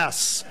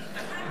 BS.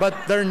 But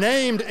they're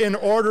named in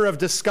order of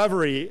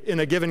discovery in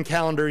a given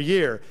calendar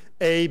year.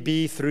 A,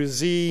 B through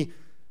Z,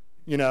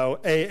 you know,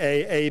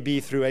 A,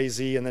 B through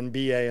AZ, and then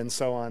BA, and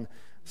so on.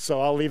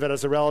 So I'll leave it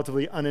as a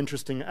relatively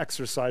uninteresting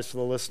exercise for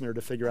the listener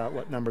to figure out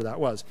what number that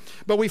was.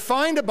 But we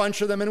find a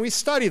bunch of them and we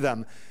study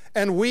them.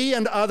 And we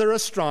and other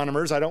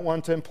astronomers, I don't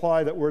want to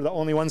imply that we're the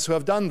only ones who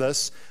have done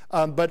this,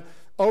 but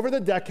over the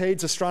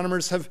decades,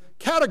 astronomers have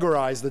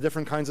categorized the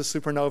different kinds of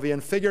supernovae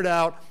and figured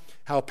out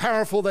how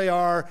powerful they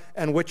are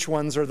and which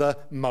ones are the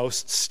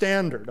most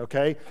standard,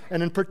 okay?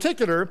 And in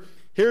particular,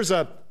 here's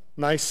a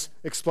nice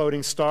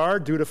exploding star,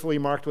 dutifully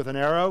marked with an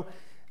arrow,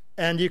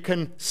 and you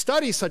can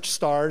study such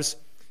stars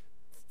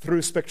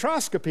through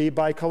spectroscopy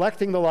by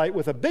collecting the light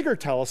with a bigger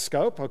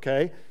telescope,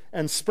 okay,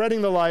 and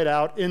spreading the light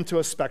out into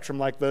a spectrum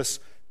like this,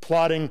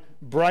 plotting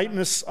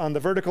brightness on the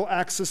vertical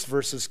axis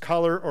versus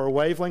color or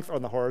wavelength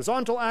on the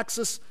horizontal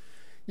axis.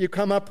 You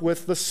come up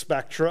with the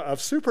spectra of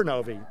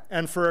supernovae.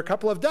 And for a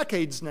couple of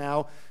decades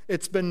now,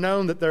 it's been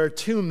known that there are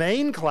two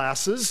main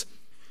classes,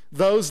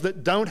 those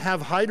that don't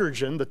have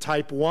hydrogen, the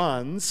type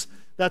 1s.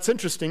 That's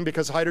interesting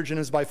because hydrogen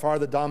is by far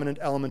the dominant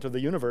element of the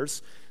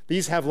universe.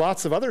 These have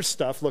lots of other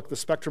stuff. Look, the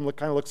spectrum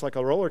kind of looks like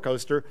a roller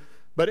coaster.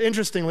 But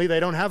interestingly, they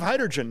don't have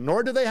hydrogen,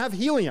 nor do they have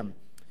helium.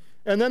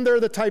 And then there are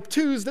the type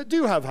 2s that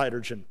do have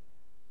hydrogen.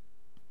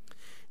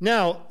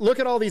 Now, look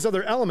at all these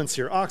other elements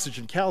here: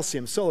 oxygen,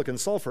 calcium, silicon,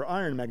 sulfur,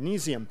 iron,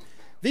 magnesium.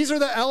 These are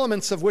the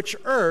elements of which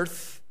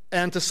Earth,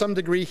 and to some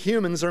degree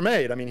humans, are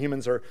made. I mean,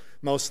 humans are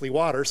mostly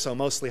water, so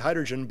mostly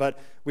hydrogen, but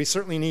we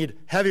certainly need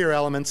heavier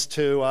elements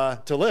to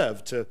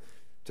live, to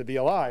be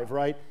alive,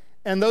 right?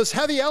 And those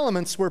heavy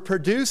elements were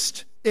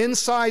produced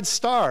inside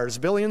stars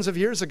billions of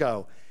years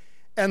ago.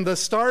 And the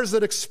stars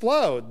that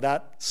explode,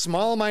 that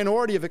small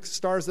minority of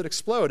stars that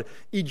explode,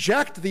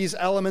 eject these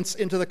elements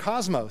into the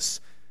cosmos.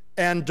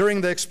 And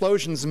during the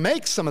explosions,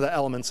 make some of the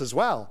elements as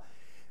well.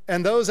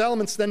 And those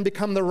elements then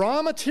become the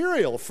raw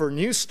material for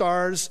new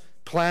stars,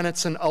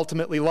 planets, and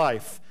ultimately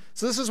life.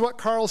 So this is what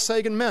Carl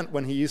Sagan meant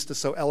when he used to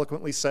so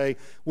eloquently say,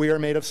 we are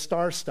made of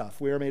star stuff,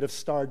 we are made of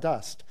star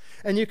dust.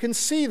 And you can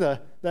see the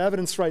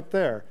evidence right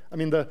there. I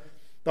mean, the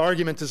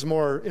argument is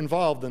more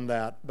involved than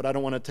that, but I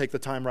don't want to take the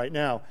time right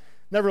now.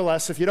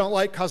 Nevertheless, if you don't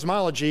like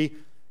cosmology,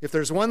 if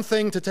there's one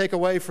thing to take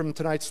away from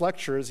tonight's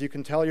lecture is you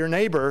can tell your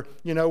neighbor,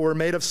 you know, we're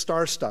made of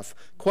star stuff.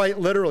 Quite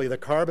literally, the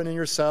carbon in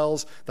your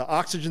cells, the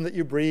oxygen that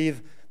you breathe,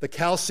 the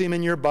calcium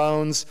in your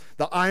bones,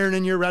 the iron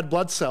in your red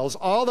blood cells,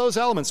 all those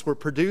elements were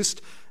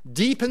produced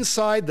deep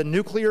inside the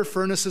nuclear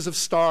furnaces of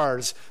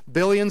stars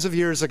billions of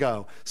years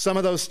ago. Some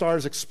of those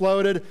stars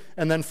exploded,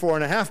 and then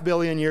 4.5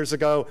 billion years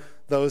ago,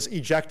 those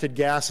ejected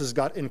gases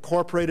got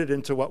incorporated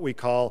into what we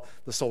call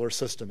the solar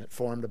system. It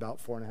formed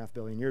about 4.5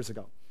 billion years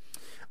ago.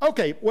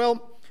 Okay,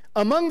 well,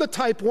 among the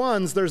type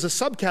 1s, there's a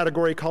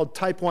subcategory called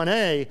type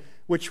 1a,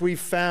 which we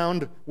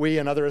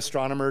and other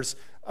astronomers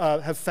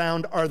have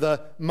found are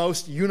the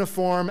most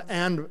uniform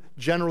and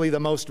generally the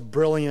most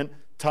brilliant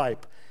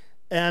type.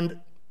 And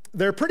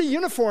they're pretty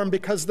uniform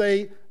because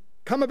they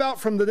come about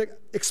from the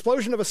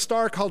explosion of a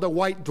star called a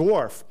white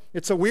dwarf.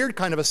 It's a weird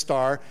kind of a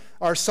star.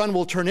 Our sun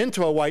will turn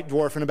into a white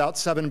dwarf in about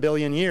 7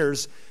 billion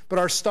years, but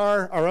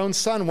our own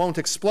sun, won't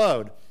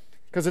explode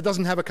because it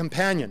doesn't have a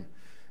companion.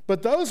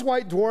 But those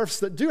white dwarfs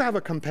that do have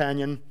a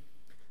companion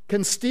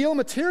can steal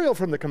material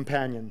from the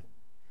companion,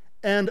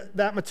 and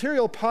that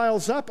material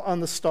piles up on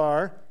the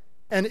star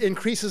and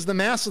increases the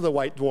mass of the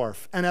white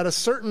dwarf. And at a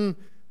certain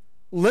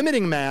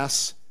limiting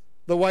mass,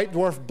 the white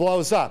dwarf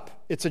blows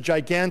up. It's a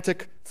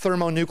gigantic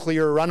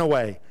thermonuclear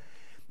runaway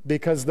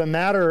because the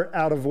matter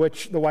out of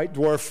which the white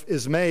dwarf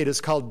is made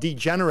is called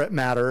degenerate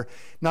matter,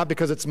 not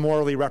because it's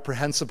morally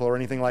reprehensible or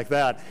anything like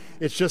that.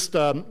 It's just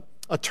a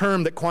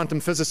term that quantum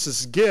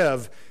physicists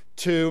give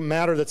to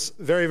matter that's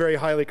very, very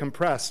highly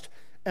compressed.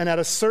 And at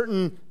a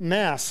certain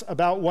mass,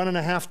 about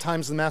 1.5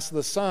 times the mass of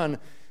the sun,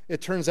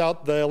 it turns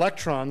out the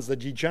electrons, the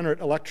degenerate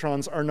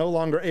electrons, are no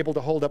longer able to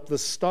hold up the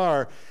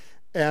star,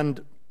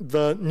 and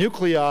the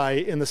nuclei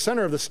in the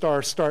center of the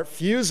star start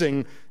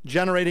fusing,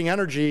 generating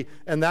energy,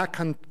 and that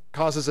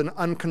causes an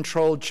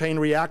uncontrolled chain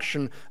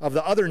reaction of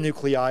the other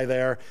nuclei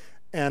there,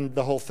 and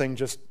the whole thing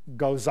just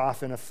goes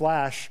off in a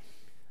flash.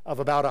 of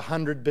about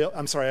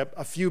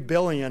a few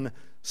billion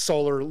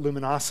solar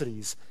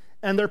luminosities.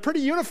 And they're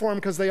pretty uniform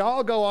because they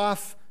all go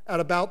off at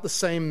about the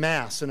same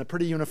mass in a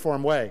pretty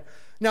uniform way.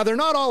 Now, they're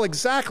not all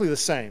exactly the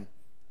same.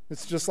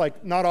 It's just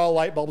like not all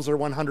light bulbs are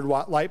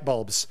 100-watt light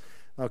bulbs.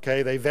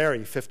 Okay, they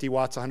vary, 50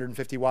 watts,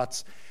 150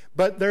 watts.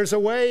 But there's a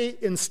way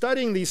in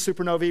studying these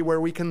supernovae where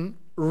we can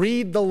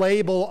read the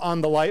label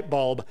on the light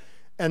bulb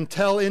and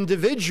tell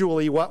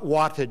individually what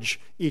wattage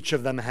each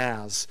of them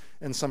has.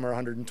 And some are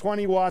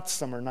 120 watts,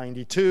 some are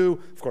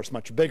 92. Of course,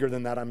 much bigger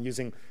than that. I'm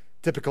using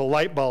typical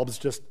light bulbs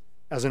just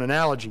as an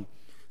analogy.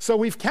 So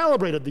we've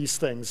calibrated these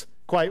things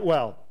quite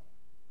well.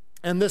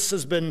 And this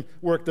has been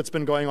work that's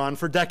been going on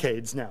for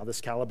decades now,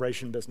 this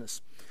calibration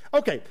business.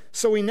 Okay,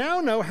 so we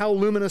now know how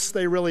luminous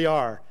they really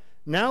are.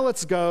 Now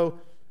let's go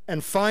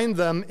and find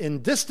them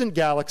in distant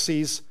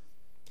galaxies,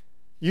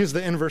 use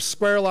the inverse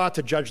square law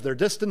to judge their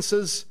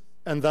distances,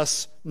 and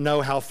thus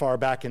know how far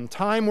back in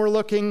time we're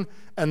looking,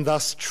 and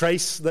thus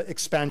trace the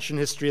expansion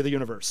history of the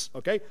universe.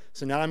 Okay,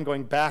 so now I'm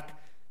going back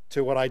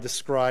to what I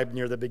described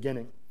near the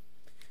beginning.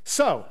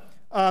 So,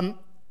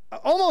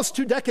 almost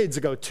 2 decades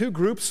ago, 2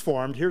 groups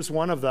formed. Here's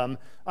one of them.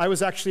 I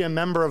was actually a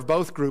member of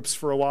both groups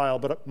for a while,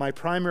 but my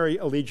primary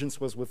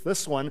allegiance was with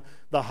this one,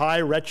 the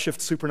High Redshift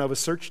Supernova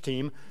Search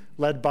Team,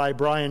 led by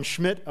Brian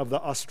Schmidt of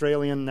the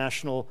Australian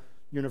National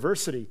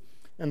University.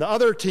 And the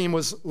other team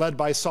was led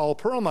by Saul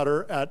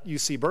Perlmutter at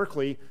UC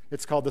Berkeley.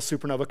 It's called the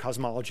Supernova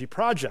Cosmology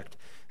Project.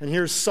 And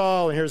here's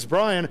Saul and here's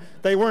Brian.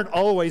 They weren't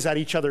always at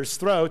each other's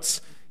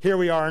throats. Here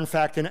we are, in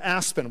fact, in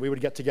Aspen. We would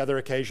get together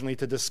occasionally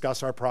to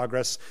discuss our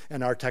progress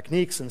and our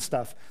techniques and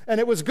stuff. And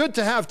it was good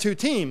to have 2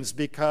 teams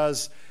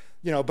because,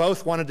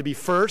 both wanted to be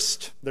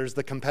first. There's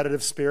the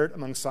competitive spirit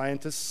among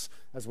scientists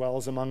as well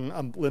as among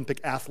Olympic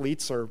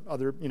athletes or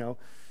other,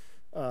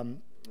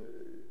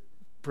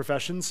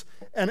 professions.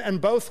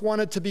 And both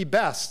wanted to be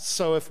best.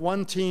 So if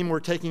one team were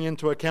taking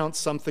into account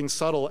something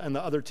subtle and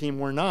the other team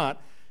were not,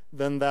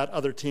 then that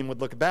other team would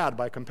look bad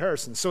by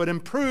comparison. So it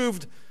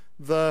improved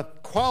the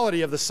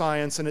quality of the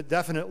science, and it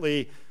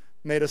definitely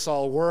made us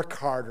all work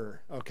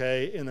harder,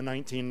 okay, in the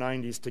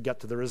 1990s to get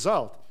to the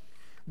result.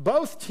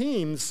 Both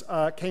teams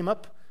came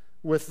up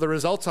with the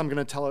results I'm going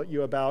to tell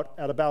you about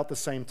at about the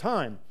same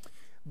time.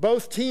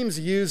 Both teams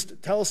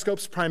used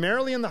telescopes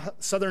primarily in the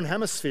southern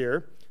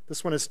hemisphere.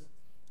 This one is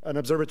an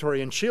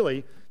observatory in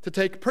Chile, to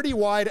take pretty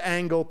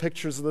wide-angle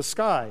pictures of the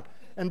sky.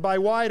 And by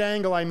wide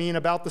angle, I mean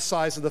about the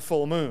size of the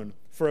full moon.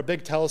 For a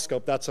big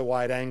telescope, that's a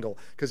wide angle,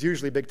 because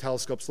usually big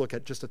telescopes look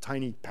at just a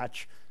tiny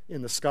patch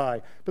in the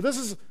sky. But this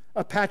is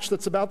a patch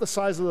that's about the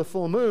size of the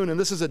full moon, and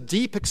this is a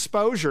deep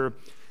exposure.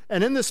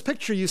 And in this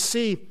picture, you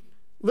see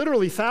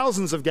literally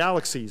thousands of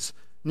galaxies.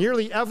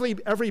 Nearly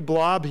every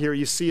blob here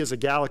you see is a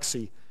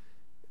galaxy.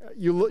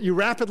 You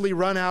rapidly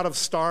run out of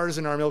stars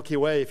in our Milky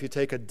Way if you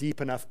take a deep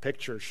enough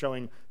picture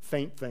showing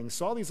faint things.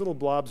 So all these little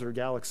blobs are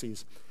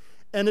galaxies.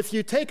 And if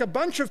you take a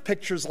bunch of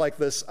pictures like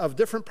this of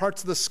different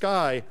parts of the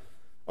sky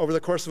over the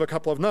course of a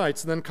couple of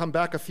nights, and then come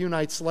back a few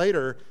nights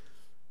later,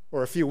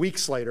 or a few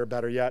weeks later,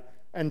 better yet,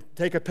 and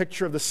take a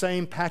picture of the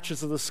same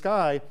patches of the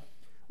sky,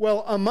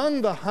 well,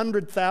 among the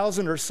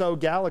 100,000 or so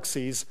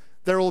galaxies,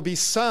 there will be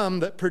some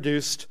that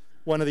produced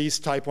one of these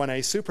type 1a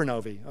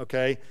supernovae,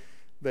 okay?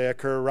 They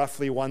occur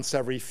roughly once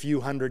every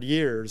few hundred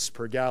years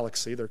per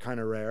galaxy. They're kind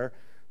of rare.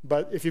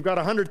 But if you've got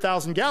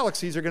 100,000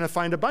 galaxies, you're going to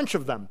find a bunch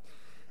of them.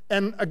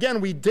 And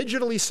again, we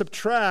digitally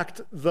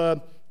subtract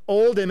the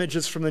old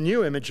images from the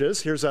new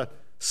images. Here's a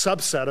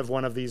subset of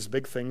one of these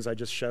big things I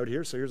just showed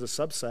here. So here's a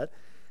subset.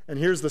 And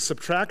here's the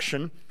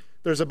subtraction.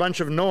 There's a bunch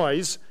of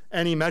noise.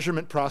 Any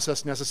measurement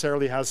process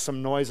necessarily has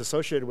some noise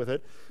associated with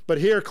it. But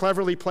here,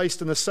 cleverly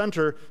placed in the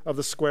center of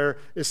the square,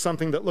 is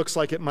something that looks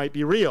like it might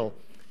be real.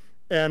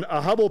 And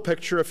a Hubble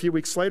picture a few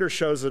weeks later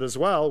shows it as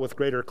well, with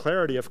greater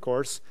clarity, of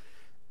course.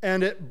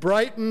 And it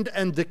brightened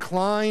and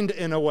declined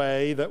in a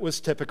way that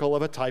was typical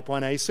of a type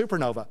 1a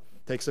supernova.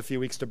 It takes a few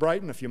weeks to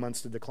brighten, a few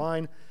months to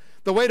decline.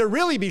 The way to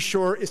really be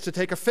sure is to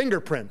take a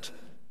fingerprint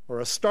or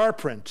a star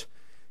print.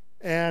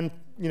 And,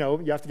 you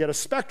have to get a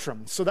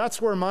spectrum. So that's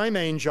where my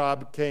main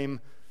job came,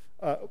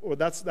 or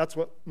that's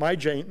what my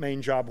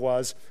main job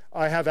was.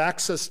 I have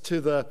access to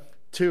the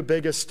 2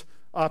 biggest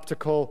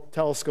optical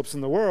telescopes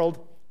in the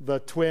world, the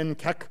twin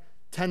Keck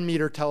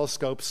 10-meter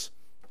telescopes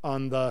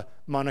on the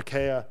Mauna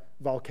Kea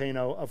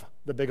volcano of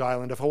the Big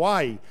Island of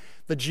Hawaii.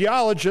 The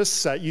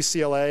geologists at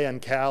UCLA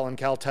and Cal and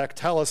Caltech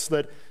tell us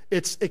that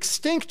it's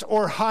extinct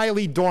or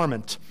highly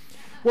dormant.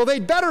 Well,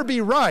 they'd better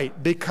be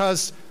right,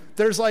 because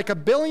there's like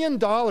 $1 billion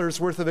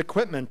worth of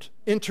equipment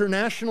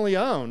internationally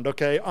owned,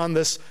 okay, on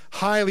this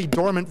highly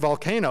dormant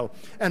volcano.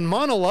 And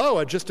Mauna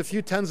Loa, just a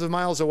few tens of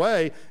miles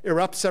away,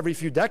 erupts every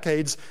few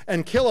decades.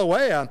 And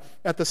Kilauea,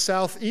 at the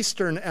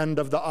southeastern end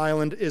of the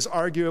island, is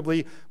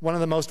arguably one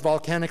of the most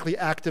volcanically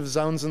active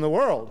zones in the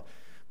world.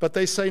 But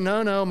they say,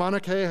 no, Mauna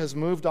Kea has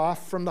moved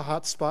off from the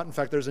hot spot. In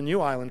fact, there's a new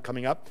island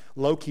coming up,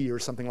 Loki or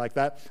something like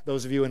that.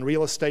 Those of you in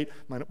real estate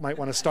might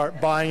want to start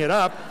buying it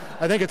up.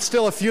 I think it's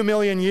still a few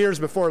million years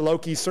before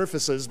Loki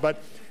surfaces,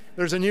 but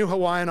there's a new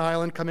Hawaiian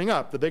island coming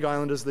up. The Big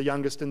Island is the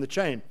youngest in the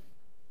chain.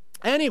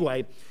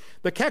 Anyway,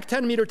 the Keck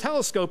 10-meter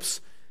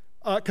telescopes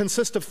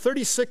consist of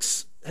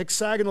 36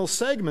 hexagonal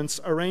segments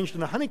arranged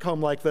in a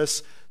honeycomb like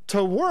this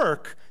to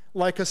work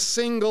like a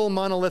single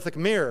monolithic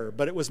mirror,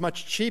 but it was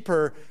much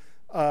cheaper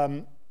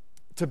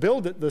to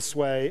build it this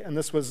way, and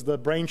this was the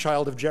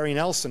brainchild of Jerry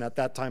Nelson, at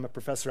that time a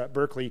professor at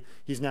Berkeley.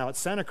 He's now at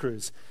Santa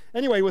Cruz.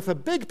 Anyway, with a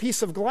big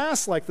piece of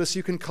glass like this,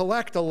 you can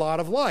collect a lot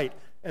of light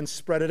and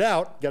spread it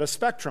out, get a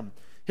spectrum.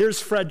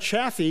 Here's Fred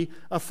Chaffee,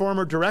 a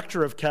former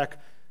director of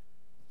Keck,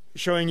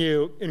 showing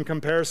you in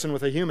comparison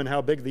with a human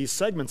how big these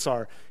segments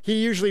are.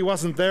 He usually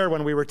wasn't there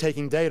when we were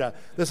taking data.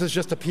 This is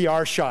just a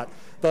PR shot.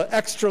 The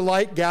extra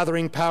light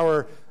gathering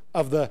power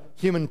of the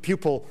human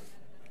pupil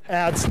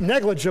adds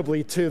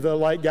negligibly to the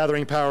light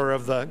gathering power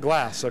of the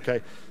glass,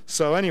 okay?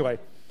 So anyway,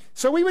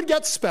 so we would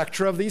get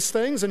spectra of these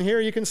things, and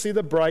here you can see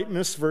the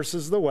brightness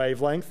versus the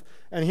wavelength,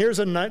 and here's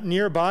a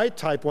nearby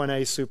type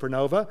 1a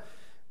supernova,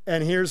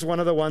 and here's one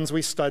of the ones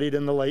we studied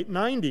in the late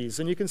 90s.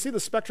 And you can see the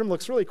spectrum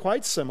looks really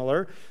quite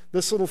similar.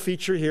 This little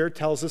feature here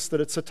tells us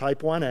that it's a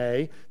type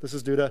 1a. This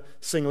is due to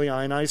singly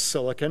ionized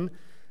silicon.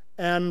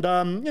 And,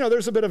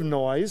 there's a bit of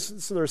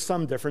noise, so there's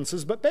some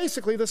differences. But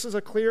basically, this is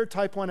a clear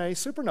type 1a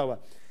supernova.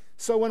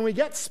 So when we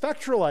get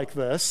spectra like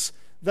this,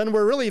 then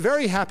we're really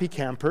very happy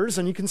campers.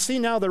 And you can see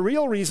now the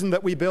real reason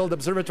that we build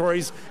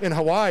observatories in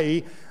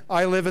Hawaii.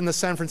 I live in the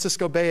San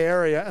Francisco Bay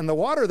Area, and the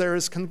water there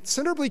is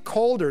considerably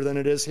colder than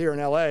it is here in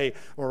LA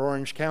or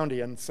Orange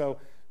County. And so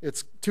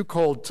it's too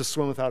cold to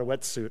swim without a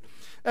wetsuit.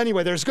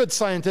 Anyway, there's good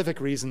scientific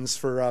reasons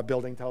for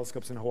building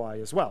telescopes in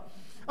Hawaii as well.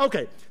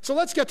 Okay, so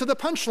let's get to the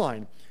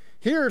punchline.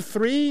 Here are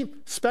 3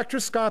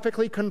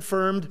 spectroscopically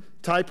confirmed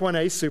type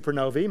 1a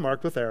supernovae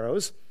marked with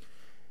arrows.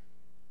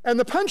 And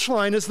the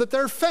punchline is that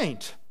they're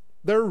faint.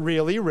 They're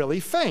really, really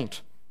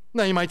faint.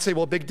 Now you might say,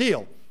 well, big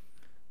deal.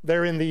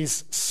 They're in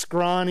these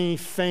scrawny,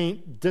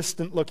 faint,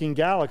 distant-looking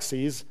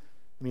galaxies.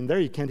 I mean, there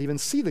you can't even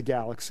see the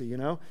galaxy, you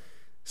know?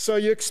 So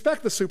you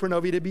expect the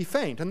supernovae to be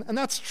faint, and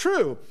that's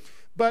true.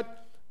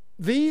 But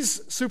these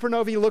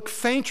supernovae look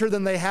fainter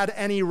than they had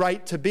any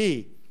right to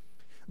be.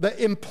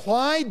 The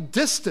implied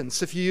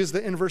distance, if you use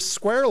the inverse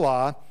square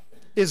law,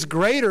 is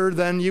greater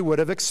than you would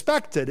have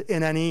expected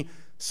in any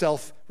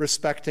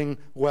self-respecting,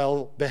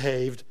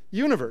 well-behaved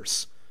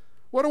universe.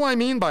 What do I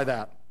mean by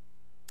that?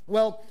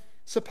 Well,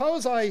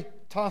 suppose I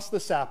toss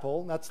this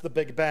apple, that's the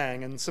Big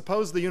Bang, and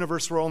suppose the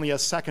universe were only a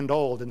second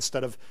old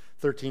instead of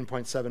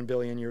 13.7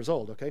 billion years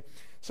old, okay?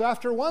 So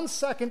after 1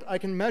 second, I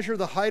can measure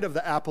the height of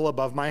the apple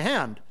above my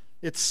hand.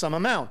 It's some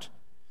amount.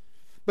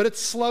 But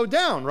it's slowed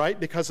down, right,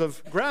 because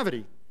of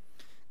gravity.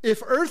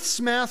 If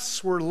Earth's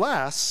mass were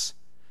less,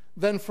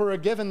 then for a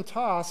given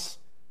toss,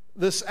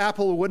 this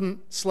apple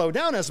wouldn't slow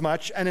down as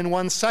much, and in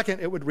 1 second,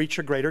 it would reach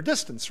a greater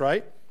distance,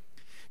 right?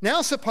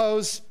 Now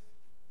suppose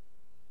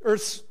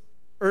Earth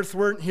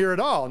weren't here at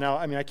all. Now,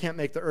 I mean, I can't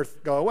make the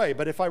Earth go away,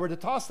 but if I were to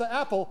toss the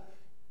apple,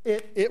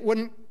 it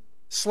wouldn't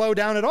slow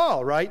down at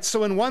all, right?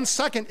 So in 1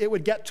 second, it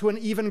would get to an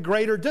even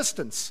greater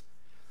distance.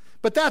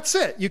 But that's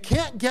it. You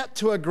can't get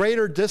to a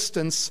greater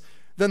distance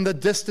than the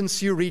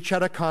distance you reach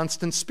at a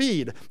constant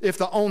speed, if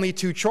the only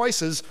 2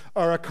 choices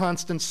are a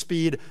constant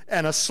speed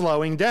and a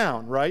slowing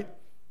down, right?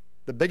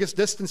 The biggest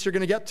distance you're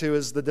going to get to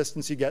is the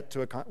distance you get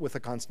to with a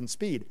constant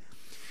speed.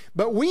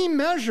 But we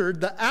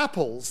measured the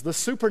apples, the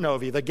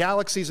supernovae, the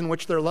galaxies in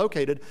which they're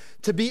located,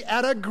 to be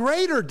at a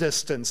greater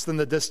distance than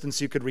the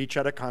distance you could reach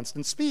at a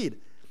constant speed.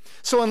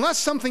 So unless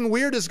something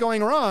weird is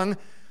going wrong,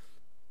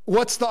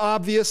 what's the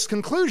obvious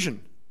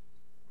conclusion?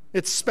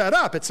 It's sped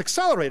up, it's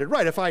accelerated,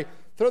 right? If I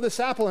throw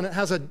this apple and it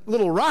has a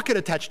little rocket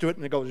attached to it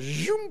and it goes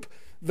zoom,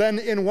 then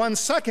in 1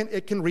 second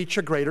it can reach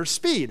a greater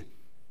speed.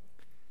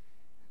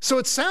 So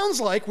it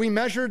sounds like we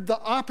measured the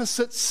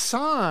opposite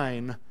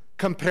sign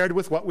compared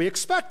with what we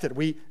expected.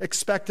 We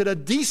expected a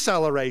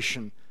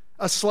deceleration,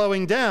 a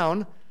slowing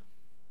down,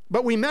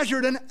 but we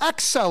measured an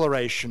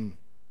acceleration,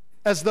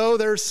 as though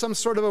there's some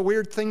sort of a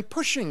weird thing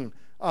pushing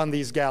on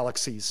these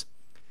galaxies.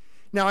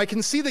 Now, I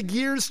can see the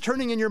gears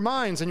turning in your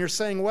minds, and you're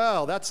saying,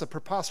 well, that's a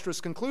preposterous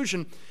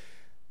conclusion.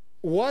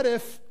 What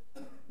if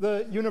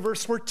the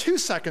universe were 2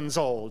 seconds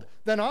old?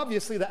 Then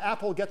obviously the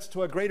apple gets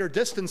to a greater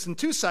distance in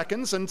 2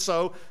 seconds, and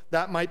so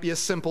that might be a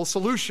simple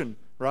solution,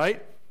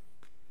 right?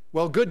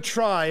 Well, good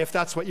try if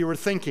that's what you were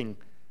thinking.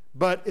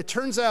 But it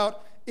turns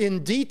out,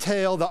 in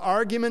detail, the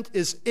argument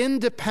is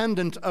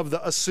independent of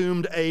the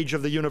assumed age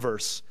of the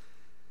universe.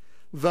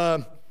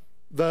 The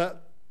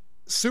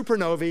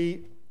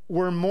supernovae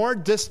were more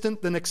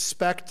distant than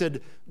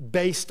expected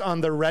based on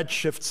the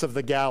redshifts of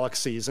the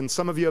galaxies. And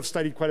some of you have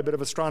studied quite a bit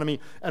of astronomy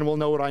and will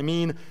know what I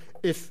mean.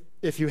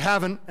 If you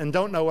haven't and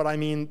don't know what I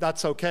mean,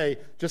 that's okay.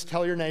 Just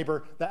tell your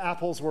neighbor the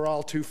apples were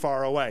all too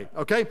far away,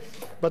 okay?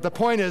 But the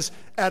point is,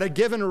 at a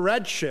given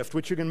redshift,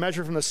 which you can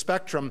measure from the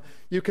spectrum,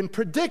 you can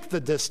predict the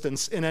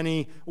distance in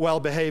any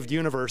well-behaved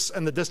universe,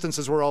 and the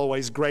distances were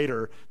always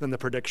greater than the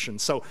prediction.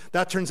 So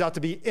that turns out to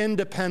be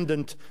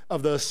independent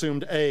of the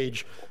assumed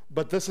age,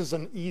 but this is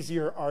an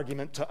easier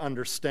argument to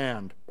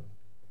understand.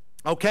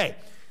 Okay,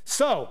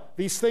 so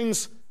these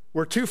things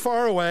were too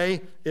far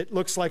away. It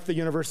looks like the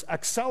universe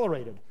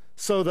accelerated.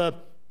 So the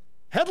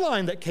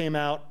headline that came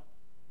out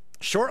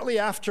shortly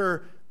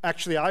after,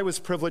 actually I was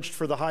privileged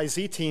for the High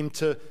Z team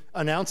to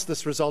announce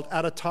this result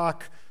at a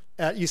talk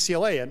at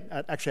UCLA,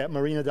 actually at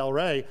Marina del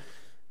Rey.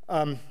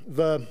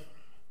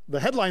 The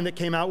headline that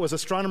came out was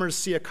 "Astronomers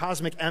See a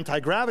Cosmic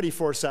Anti-Gravity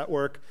Force at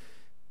Work."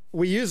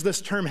 We use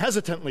this term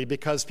hesitantly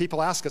because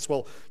people ask us,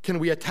 well, can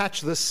we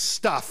attach this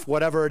stuff,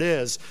 whatever it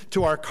is,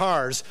 to our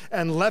cars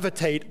and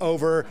levitate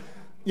over,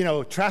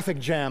 traffic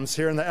jams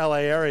here in the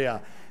LA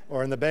area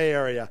or in the Bay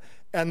Area?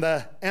 And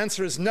the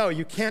answer is no,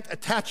 you can't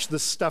attach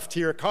this stuff to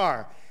your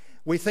car.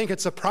 We think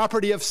it's a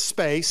property of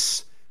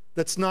space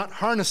that's not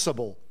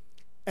harnessable.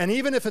 And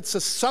even if it's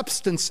a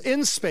substance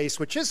in space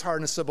which is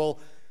harnessable,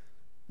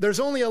 there's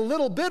only a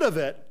little bit of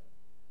it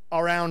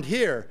around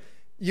here.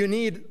 You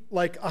need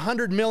like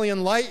 100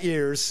 million light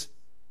years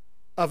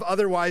of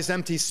otherwise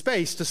empty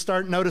space to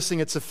start noticing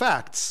its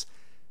effects.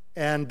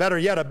 And better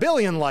yet, 1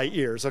 billion light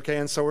years, okay?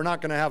 And so we're not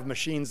going to have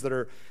machines that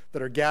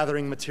are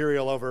gathering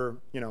material over,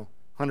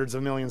 hundreds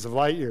of millions of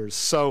light years.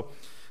 So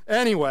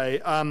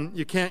anyway,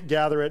 you can't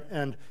gather it,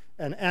 and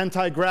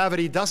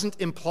anti-gravity doesn't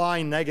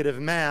imply negative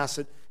mass.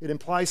 It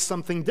implies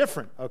something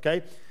different,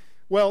 okay?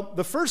 Well,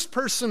 the first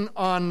person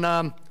on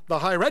the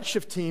high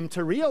redshift team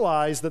to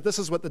realize that this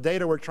is what the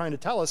data were trying to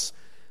tell us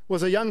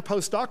was a young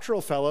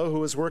postdoctoral fellow who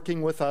was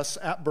working with us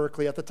at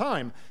Berkeley at the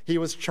time. He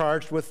was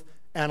charged with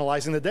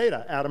analyzing the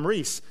data, Adam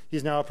Rees.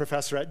 He's now a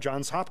professor at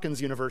Johns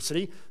Hopkins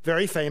University,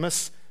 very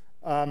famous,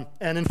 and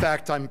in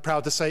fact, I'm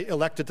proud to say,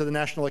 elected to the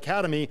National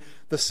Academy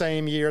the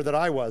same year that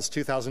I was,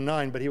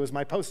 2009, but he was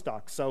my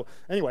postdoc. So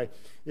anyway,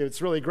 it's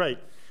really great.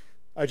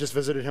 I just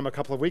visited him a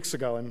couple of weeks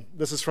ago, and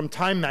this is from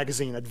Time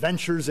magazine,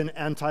 Adventures in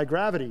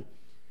Anti-Gravity.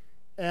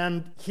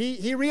 And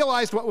he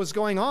realized what was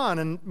going on,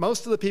 and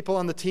most of the people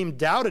on the team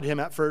doubted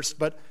him at first,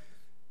 but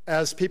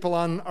as people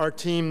on our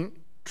team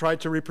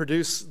tried to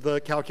reproduce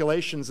the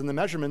calculations and the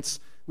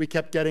measurements, we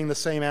kept getting the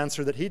same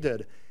answer that he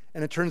did.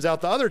 And it turns out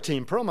the other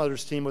team,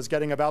 Perlmutter's team, was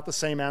getting about the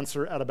same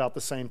answer at about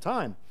the same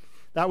time.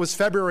 That was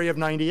February of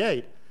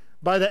 '98.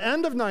 By the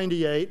end of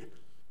 '98,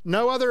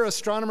 no other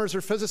astronomers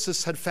or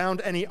physicists had found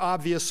any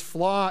obvious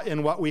flaw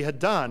in what we had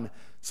done.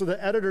 So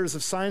the editors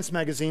of Science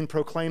magazine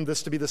proclaimed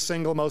this to be the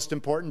single most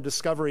important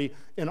discovery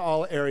in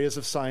all areas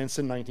of science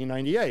in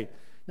 1998.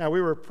 Now, we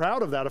were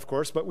proud of that, of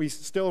course, but we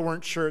still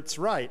weren't sure it's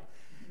right.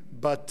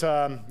 But,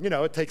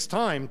 it takes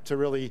time to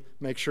really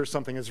make sure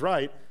something is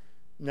right.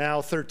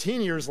 Now,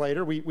 13 years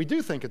later, we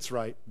do think it's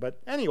right. But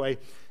anyway,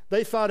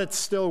 they thought it's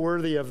still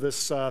worthy of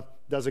this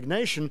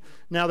designation.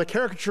 Now, the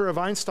caricature of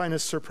Einstein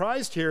is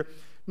surprised here,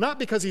 not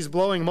because he's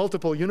blowing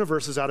multiple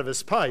universes out of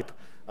his pipe.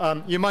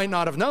 You might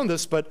not have known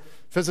this, but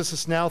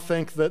physicists now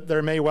think that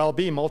there may well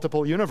be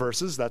multiple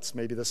universes. That's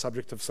maybe the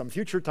subject of some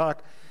future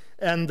talk.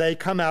 And they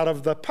come out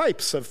of the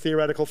pipes of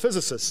theoretical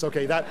physicists.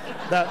 Okay,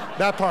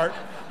 that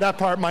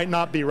part might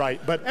not be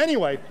right. But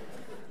anyway,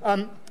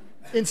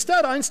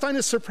 instead, Einstein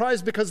is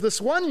surprised because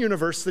this one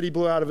universe that he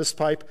blew out of his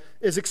pipe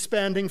is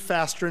expanding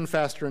faster and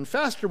faster and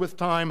faster with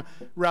time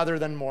rather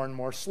than more and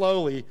more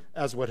slowly,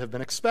 as would have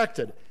been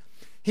expected.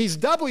 He's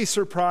doubly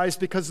surprised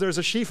because there's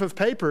a sheaf of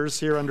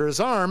papers here under his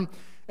arm,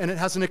 and it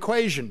has an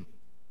equation.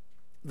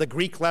 The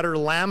Greek letter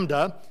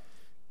lambda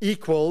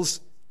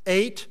equals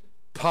 8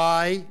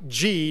 pi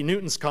g,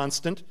 Newton's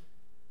constant,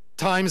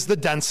 times the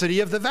density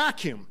of the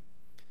vacuum.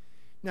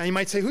 Now, you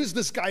might say, who's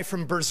this guy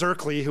from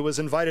Berkeley who was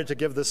invited to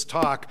give this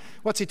talk?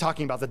 What's he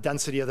talking about, the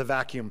density of the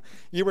vacuum?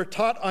 You were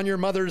taught on your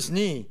mother's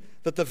knee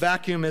that the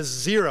vacuum is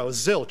zero,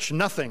 zilch,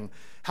 nothing.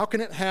 How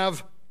can it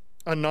have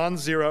a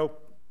non-zero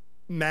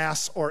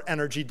mass or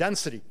energy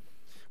density?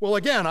 Well,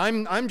 again,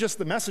 I'm just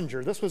the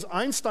messenger. This was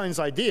Einstein's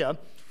idea.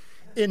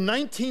 In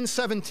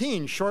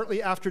 1917,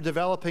 shortly after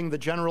developing the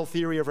general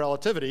theory of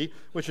relativity,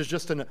 which is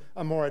just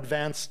a more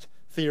advanced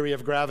theory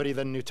of gravity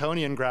than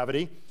Newtonian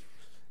gravity,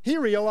 he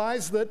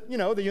realized that,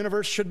 the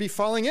universe should be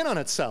falling in on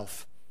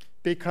itself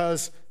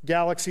because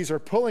galaxies are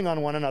pulling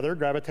on one another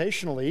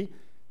gravitationally,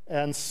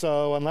 and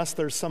so unless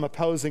there's some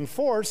opposing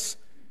force,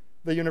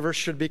 the universe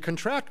should be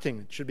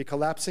contracting, it should be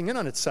collapsing in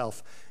on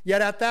itself.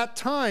 Yet at that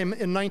time,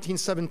 in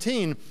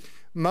 1917,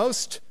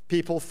 most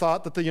people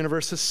thought that the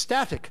universe is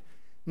static,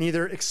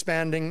 neither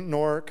expanding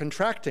nor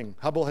contracting.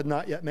 Hubble had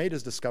not yet made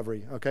his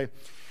discovery, okay?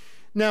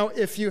 Now,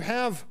 if you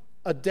have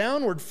a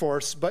downward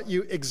force, but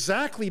you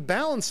exactly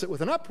balance it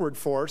with an upward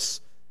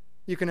force,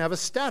 you can have a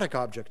static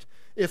object.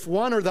 If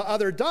one or the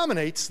other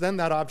dominates, then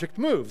that object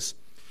moves.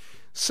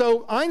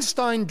 So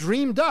Einstein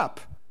dreamed up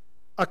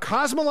a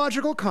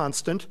cosmological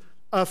constant,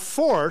 a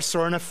force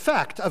or an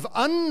effect of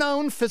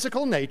unknown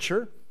physical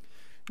nature,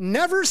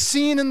 never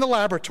seen in the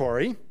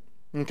laboratory,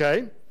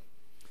 okay,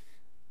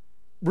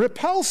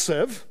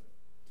 repulsive,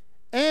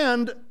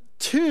 and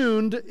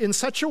tuned in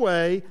such a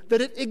way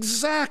that it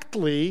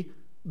exactly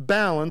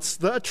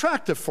balanced the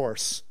attractive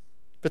force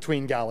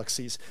between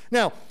galaxies.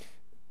 Now,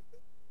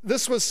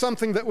 this was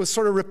something that was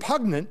sort of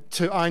repugnant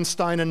to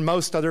Einstein and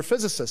most other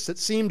physicists. It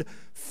seemed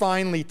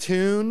finely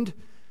tuned.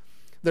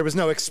 There was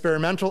no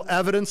experimental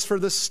evidence for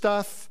this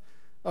stuff.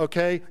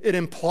 Okay? It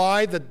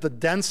implied that the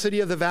density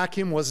of the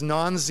vacuum was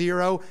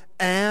non-zero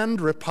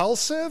and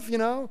repulsive, you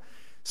know?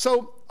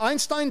 So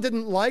Einstein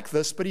didn't like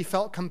this, but he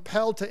felt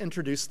compelled to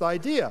introduce the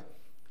idea.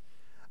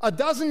 A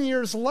dozen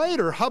years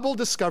later, Hubble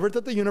discovered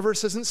that the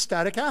universe isn't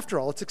static after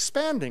all, it's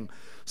expanding.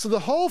 So the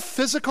whole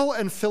physical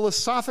and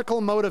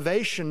philosophical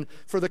motivation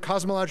for the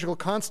cosmological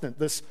constant,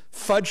 this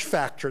fudge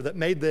factor that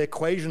made the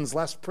equations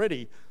less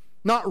pretty,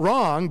 not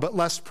wrong, but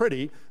less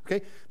pretty,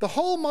 okay, the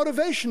whole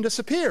motivation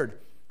disappeared.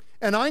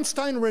 And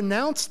Einstein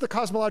renounced the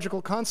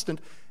cosmological constant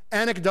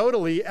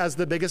anecdotally as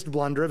the biggest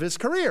blunder of his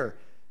career,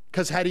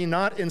 because had he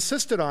not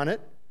insisted on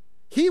it,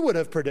 he would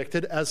have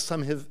predicted, as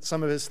some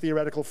of his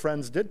theoretical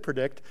friends did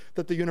predict,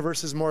 that the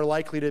universe is more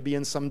likely to be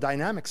in some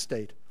dynamic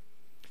state.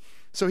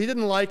 So he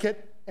didn't like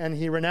it, and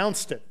he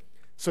renounced it.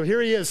 So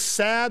here he is,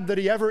 sad that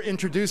he ever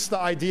introduced the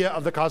idea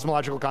of the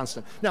cosmological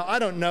constant. Now, I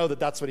don't know that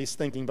that's what he's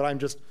thinking, but I'm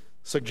just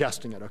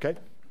suggesting it, okay?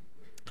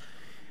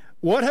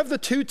 What have the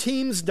two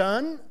teams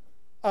done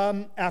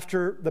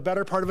after the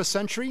better part of a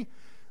century?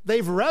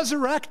 They've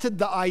resurrected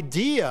the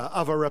idea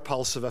of a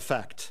repulsive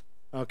effect,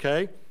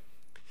 okay?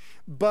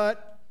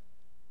 But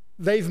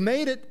they've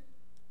made it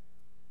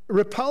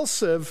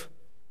repulsive,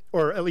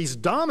 or at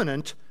least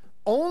dominant,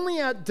 only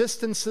at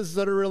distances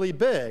that are really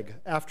big,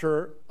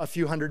 after a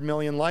few 100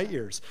 million light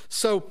years.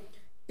 So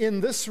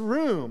in this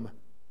room,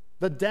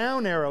 the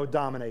down arrow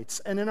dominates.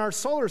 And in our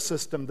solar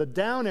system, the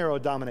down arrow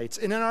dominates.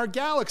 And in our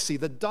galaxy,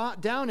 the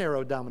down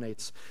arrow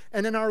dominates.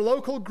 And in our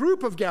local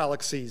group of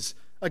galaxies,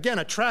 again,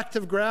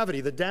 attractive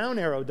gravity, the down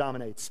arrow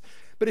dominates.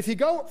 But if you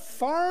go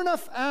far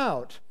enough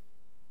out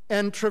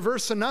and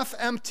traverse enough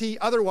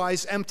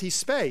otherwise empty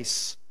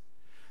space,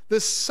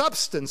 this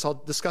substance, I'll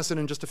discuss it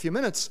in just a few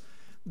minutes,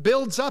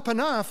 builds up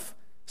enough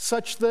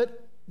such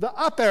that the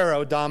up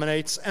arrow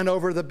dominates, and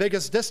over the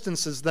biggest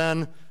distances,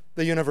 then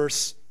the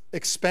universe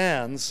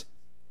expands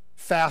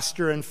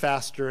faster and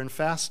faster and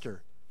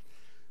faster.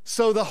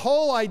 So the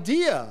whole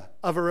idea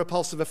of a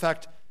repulsive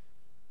effect,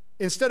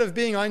 instead of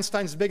being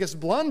Einstein's biggest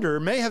blunder,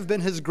 may have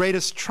been his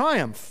greatest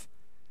triumph.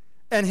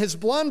 And his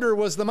blunder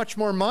was the much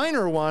more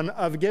minor one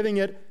of giving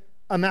it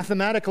a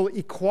mathematical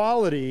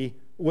equality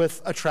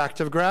with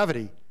attractive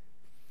gravity.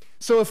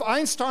 So if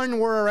Einstein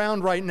were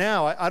around right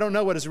now, I don't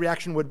know what his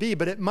reaction would be,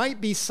 but it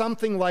might be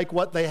something like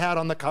what they had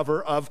on the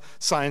cover of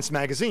Science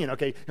magazine,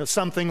 okay? You know,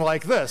 something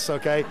like this,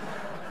 okay?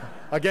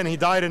 Again, he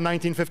died in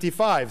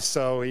 1955,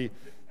 so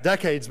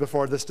decades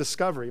before this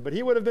discovery, but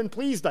he would have been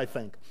pleased, I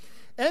think.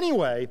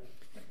 Anyway,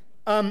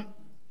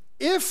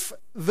 if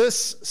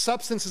this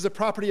substance is a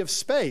property of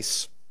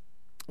space,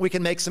 we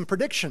can make some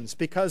predictions,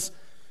 because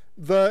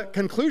the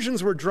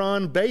conclusions were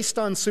drawn based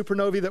on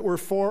supernovae that were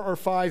 4 or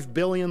 5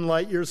 billion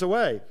light years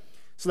away.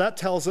 So that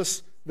tells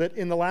us that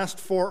in the last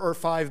 4 or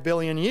 5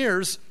 billion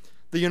years,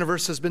 the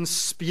universe has been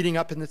speeding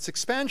up in its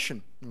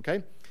expansion,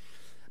 okay?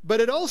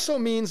 But it also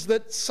means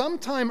that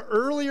sometime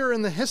earlier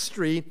in the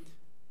history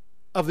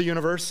of the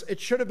universe, it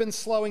should have been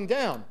slowing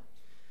down.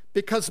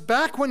 Because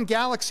back when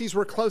galaxies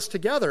were close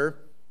together,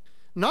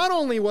 not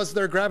only was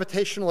their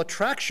gravitational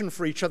attraction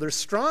for each other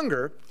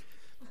stronger,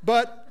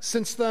 but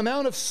since the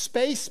amount of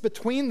space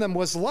between them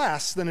was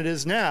less than it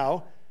is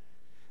now,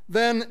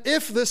 then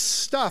if this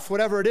stuff,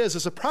 whatever it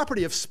is a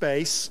property of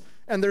space,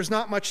 and there's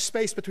not much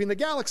space between the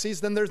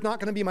galaxies, then there's not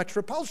going to be much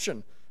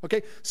repulsion.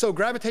 Okay? So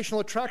gravitational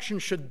attraction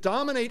should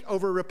dominate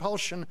over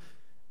repulsion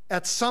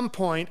at some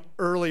point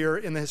earlier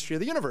in the history of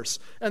the universe.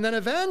 And then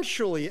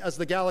eventually, as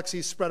the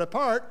galaxies spread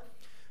apart,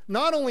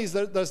 not only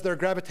does their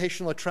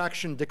gravitational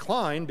attraction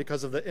decline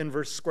because of the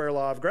inverse square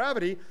law of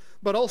gravity,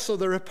 but also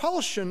the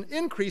repulsion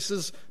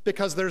increases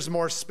because there's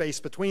more space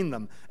between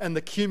them, and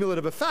the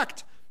cumulative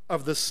effect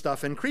of this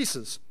stuff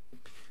increases.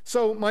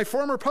 So my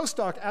former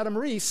postdoc, Adam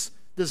Rees,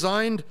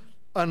 designed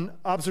an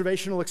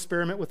observational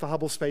experiment with the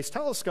Hubble Space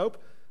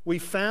Telescope. We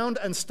found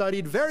and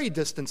studied very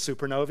distant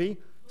supernovae,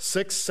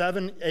 6,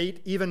 7,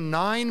 8, even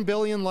 9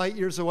 billion light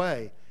years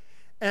away.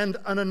 And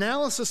an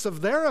analysis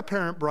of their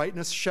apparent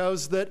brightness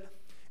shows that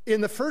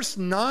in the first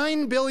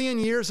 9 billion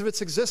years of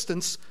its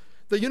existence,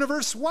 the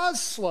universe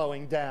was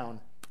slowing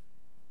down.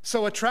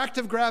 So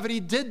attractive gravity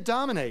did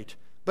dominate,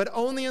 but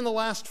only in the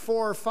last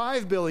 4 or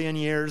 5 billion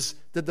years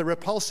did the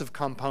repulsive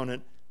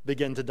component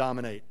begin to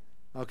dominate.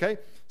 Okay?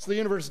 So the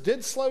universe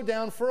did slow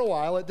down for a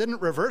while. It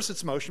didn't reverse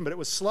its motion, but it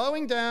was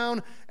slowing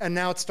down, and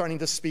now it's starting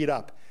to speed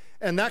up.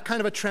 And that kind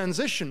of a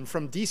transition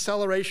from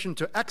deceleration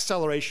to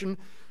acceleration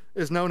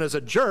is known as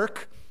a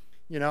jerk.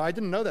 You know, I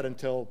didn't know that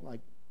until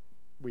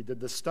we did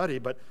this study,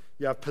 but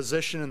you have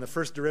position, and the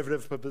first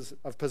derivative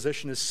of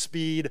position is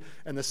speed,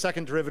 and the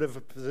second derivative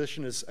of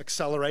position is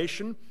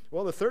acceleration.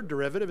 Well, the third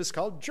derivative is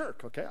called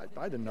jerk, okay?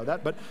 I didn't know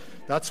that, but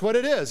that's what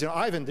it is. You know,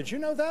 Ivan, did you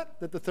know that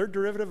the third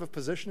derivative of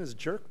position is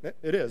jerk?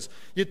 It is.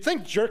 You'd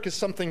think jerk is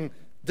something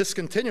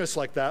discontinuous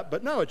like that,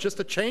 but no, it's just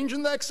a change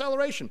in the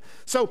acceleration.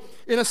 So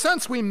in a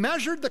sense, we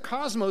measured the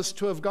cosmos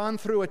to have gone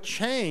through a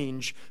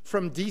change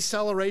from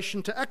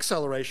deceleration to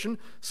acceleration.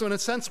 So in a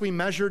sense, we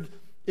measured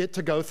it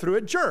to go through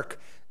a jerk.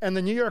 And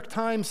the New York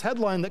Times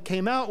headline that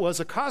came out was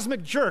 "A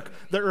Cosmic Jerk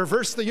That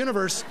Reversed the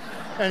Universe."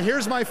 And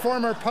here's my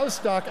former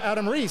postdoc,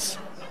 Adam Rees.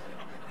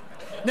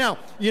 Now,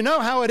 you know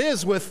how it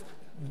is with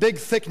big,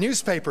 thick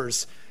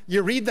newspapers.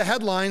 You read the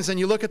headlines and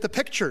you look at the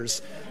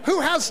pictures.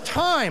 Who has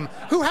time?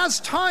 Who has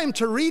time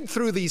to read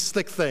through these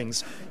thick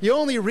things? You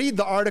only read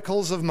the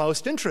articles of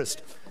most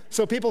interest.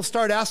 So people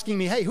start asking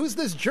me, hey, who's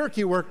this jerk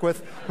you work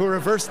with who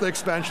reversed the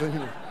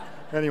expansion?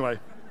 Anyway,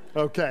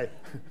 okay.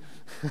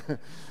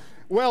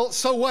 Well,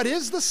 so what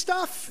is the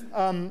stuff?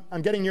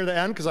 I'm getting near the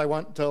end because I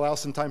want to allow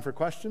some time for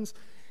questions.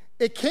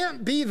 It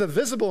can't be the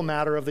visible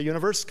matter of the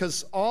universe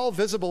because all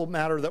visible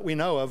matter that we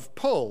know of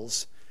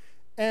pulls.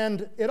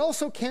 And it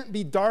also can't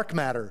be dark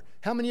matter.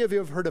 How many of you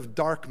have heard of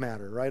dark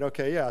matter, right?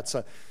 Okay, yeah, it's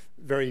a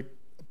very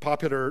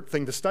popular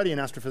thing to study in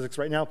astrophysics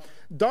right now.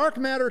 Dark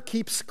matter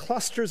keeps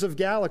clusters of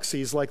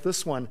galaxies like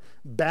this one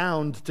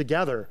bound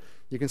together.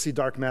 You can see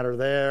dark matter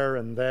there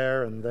and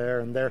there and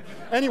there and there.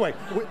 Anyway,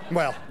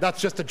 well,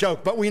 that's just a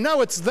joke, but we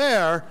know it's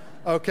there,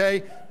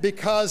 okay,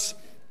 because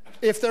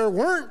if there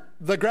weren't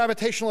the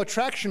gravitational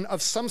attraction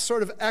of some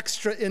sort of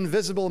extra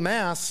invisible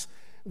mass,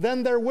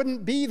 then there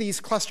wouldn't be these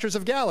clusters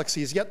of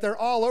galaxies, yet they're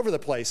all over the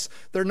place.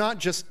 They're not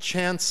just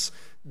chance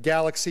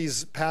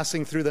galaxies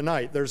passing through the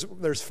night.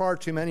 There's far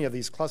too many of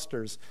these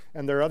clusters,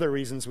 and there are other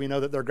reasons we know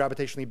that they're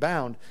gravitationally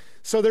bound.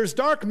 So there's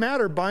dark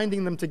matter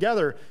binding them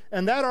together,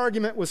 and that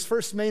argument was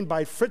first made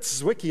by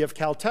Fritz Zwicky of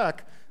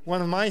Caltech,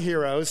 one of my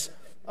heroes.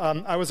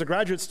 I was a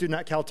graduate student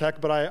at Caltech,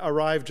 but I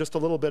arrived just a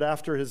little bit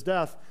after his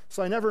death,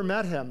 so I never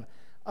met him.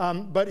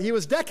 But he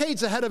was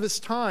decades ahead of his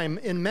time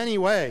in many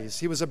ways.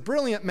 He was a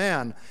brilliant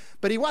man,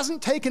 but he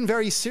wasn't taken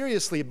very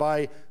seriously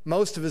by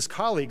most of his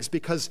colleagues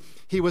because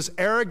he was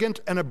arrogant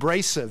and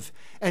abrasive,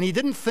 and he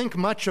didn't think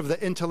much of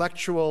the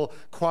intellectual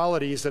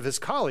qualities of his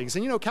colleagues.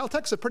 And you know,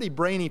 Caltech's a pretty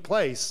brainy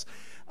place,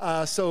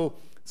 so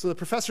the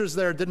professors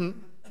there didn't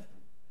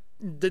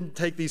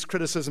take these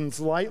criticisms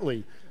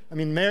lightly. I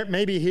mean,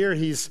 maybe here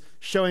he's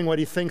showing what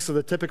he thinks of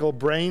the typical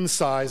brain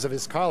size of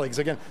his colleagues.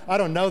 Again, I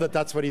don't know that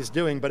that's what he's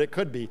doing, but it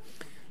could be.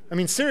 I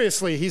mean,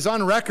 seriously, he's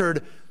on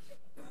record.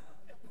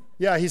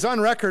 Yeah, he's on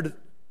record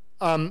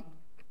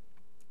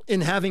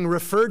in having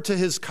referred to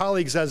his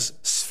colleagues as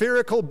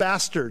spherical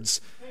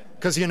bastards,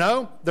 because you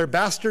know they're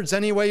bastards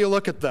any way you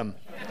look at them.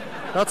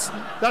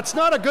 That's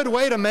not a good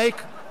way to make.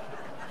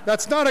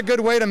 That's not a good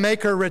way to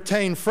make or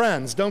retain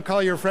friends. Don't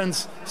call your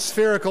friends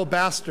spherical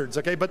bastards,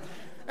 okay? But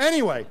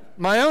anyway,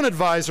 my own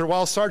advisor,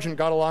 Wal Sargent,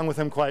 got along with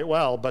him quite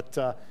well,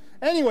 but.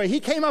 Anyway, he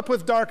came up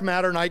with dark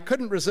matter, and I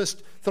couldn't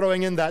resist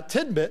throwing in that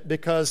tidbit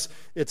because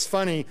it's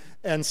funny,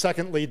 and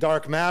secondly,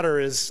 dark matter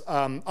is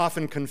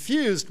often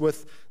confused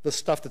with the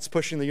stuff that's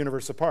pushing the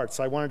universe apart,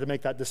 so I wanted to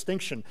make that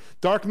distinction.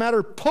 Dark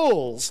matter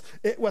pulls.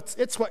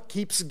 It's what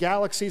keeps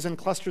galaxies and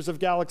clusters of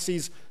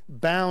galaxies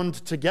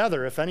bound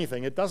together, if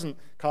anything. It doesn't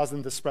cause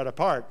them to spread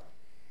apart.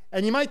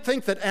 And you might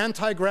think that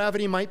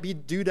anti-gravity might be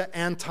due to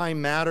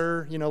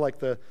antimatter, you know, like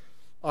the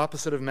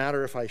opposite of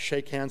matter. If I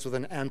shake hands with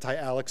an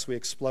anti-Alex, we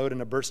explode in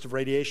a burst of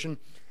radiation.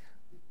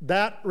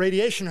 That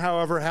radiation,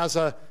 however, has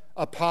a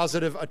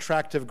positive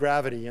attractive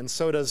gravity, and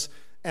so does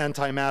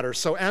antimatter.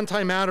 So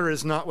antimatter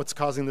is not what's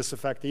causing this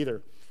effect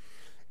either.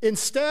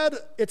 Instead,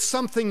 it's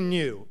something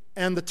new,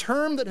 and the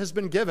term that has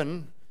been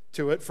given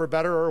to it, for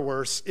better or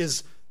worse,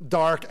 is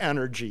dark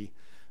energy.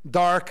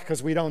 Dark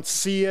because we don't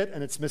see it,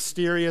 and it's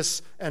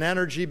mysterious, and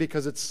energy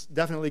because it's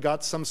definitely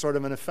got some sort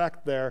of an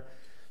effect there.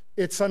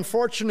 It's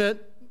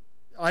unfortunate,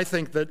 I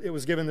think, that it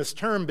was given this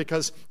term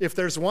because if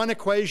there's one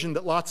equation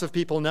that lots of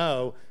people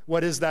know,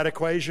 what is that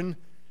equation?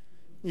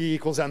 E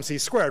equals mc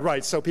squared,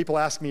 right? So people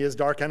ask me, is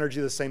dark energy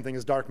the same thing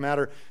as dark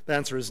matter? The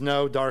answer is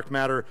no. Dark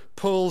matter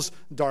pulls,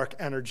 dark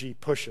energy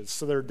pushes.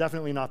 So they're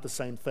definitely not the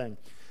same thing.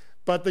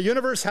 But the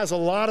universe has a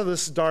lot of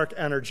this dark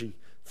energy.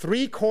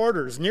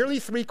 Nearly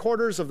three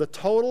quarters of the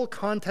total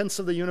contents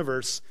of the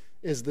universe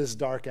is this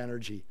dark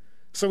energy.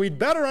 So we'd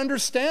better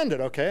understand it,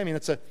 okay? I mean,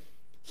 it's a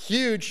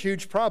huge,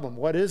 huge problem.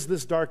 What is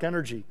this dark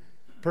energy?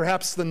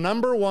 Perhaps the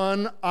number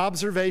one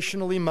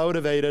observationally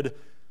motivated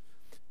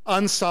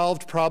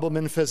unsolved problem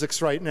in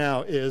physics right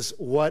now is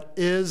what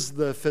is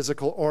the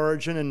physical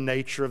origin and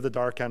nature of the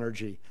dark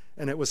energy?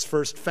 And it was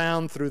first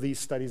found through these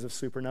studies of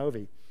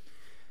supernovae.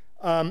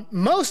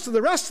 Most of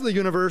the rest of the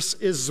universe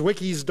is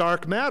Zwicky's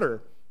dark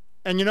matter.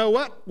 And you know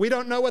what? We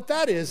don't know what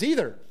that is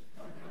either.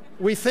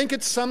 We think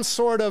it's some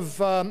sort of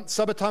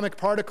subatomic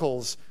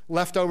particles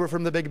left over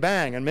from the Big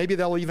Bang, and maybe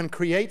they'll even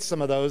create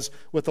some of those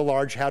with the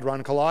Large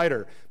Hadron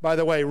Collider. By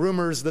the way,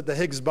 rumors that the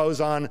Higgs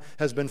boson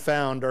has been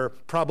found are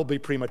probably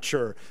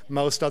premature.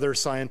 Most other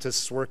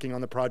scientists working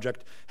on the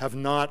project have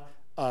not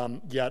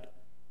yet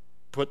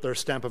put their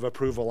stamp of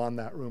approval on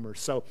that rumor.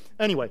 So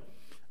anyway,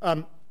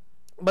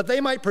 but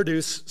they might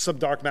produce some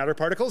dark matter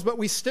particles, but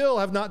we still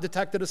have not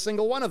detected a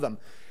single one of them.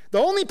 The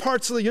only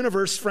parts of the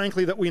universe,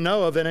 frankly, that we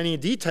know of in any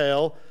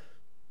detail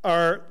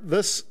are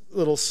this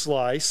little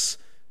slice,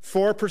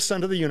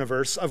 4% of the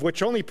universe, of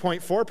which only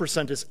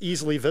 0.4% is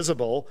easily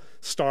visible,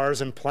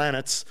 stars and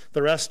planets.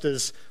 The rest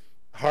is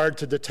hard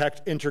to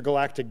detect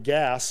intergalactic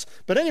gas.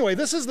 But anyway,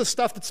 this is the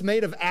stuff that's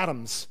made of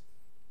atoms.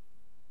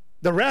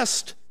 The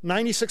rest,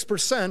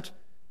 96%,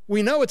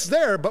 we know it's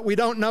there, but we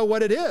don't know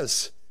what it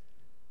is.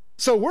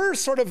 So we're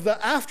sort of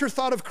the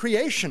afterthought of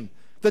creation,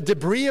 the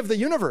debris of the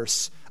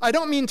universe. I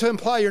don't mean to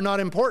imply you're not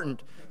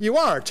important. You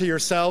are to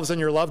yourselves and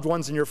your loved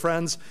ones and your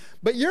friends,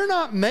 but you're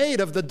not made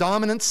of the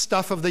dominant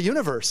stuff of the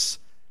universe.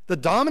 The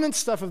dominant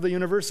stuff of the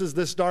universe is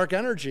this dark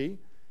energy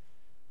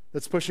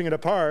that's pushing it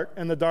apart,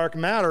 and the dark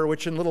matter,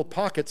 which in little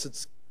pockets,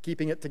 it's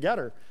keeping it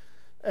together.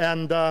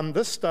 And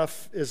this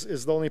stuff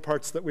is the only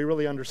parts that we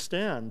really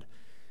understand.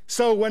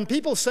 So when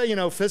people say,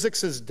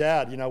 physics is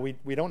dead,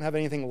 we don't have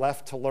anything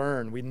left to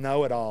learn, we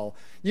know it all,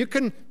 you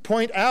can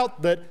point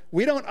out that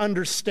we don't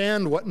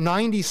understand what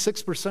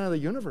 96% of the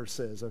universe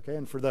is, okay?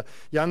 And for the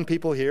young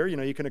people here,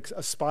 you can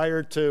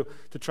aspire to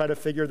try to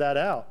figure that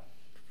out.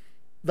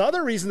 The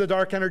other reason the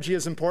dark energy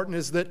is important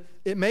is that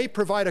it may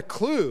provide a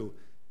clue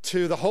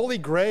to the holy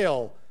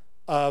grail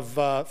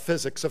of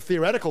physics, of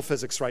theoretical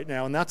physics right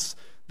now, and that's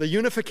the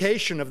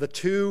unification of the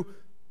two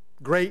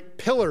great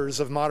pillars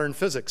of modern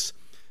physics.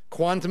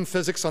 Quantum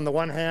physics on the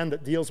one hand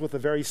that deals with the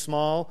very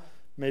small,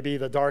 maybe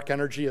the dark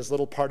energy as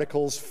little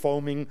particles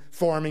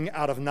forming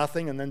out of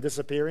nothing and then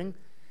disappearing.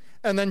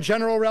 And then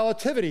general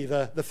relativity,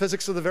 the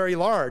physics of the very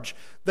large.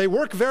 They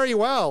work very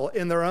well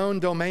in their own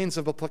domains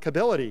of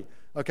applicability,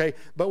 okay?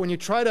 But when you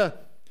try to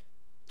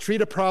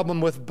treat a problem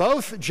with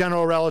both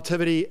general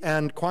relativity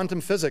and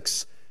quantum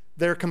physics,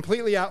 they're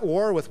completely at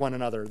war with one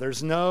another.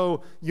 There's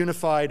no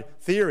unified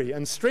theory.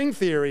 And string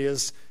theory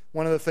is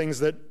one of the things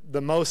that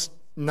the most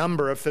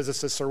number of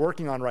physicists are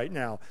working on right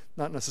now.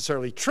 Not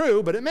necessarily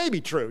true, but it may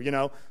be true,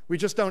 We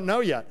just don't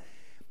know yet.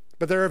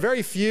 But there are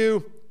very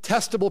few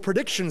testable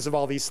predictions of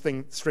all these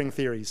string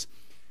theories.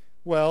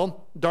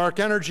 Well, dark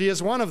energy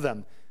is one of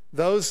them.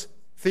 Those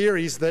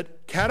theories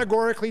that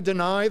categorically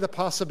deny the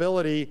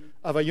possibility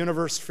of a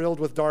universe filled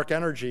with dark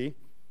energy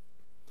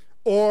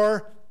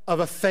or of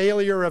a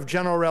failure of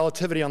general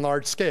relativity on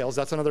large scales.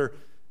 That's another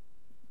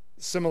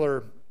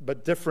similar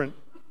but different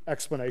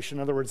explanation.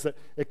 In other words, that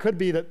it could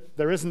be that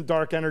there isn't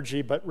dark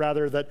energy, but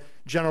rather that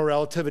general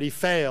relativity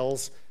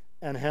fails,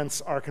 and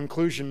hence our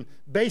conclusion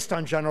based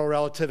on general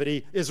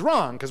relativity is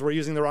wrong because we're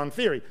using the wrong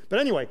theory. But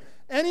anyway,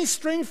 any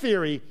string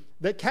theory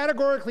that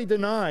categorically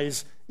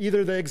denies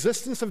either the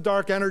existence of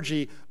dark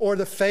energy or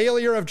the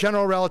failure of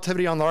general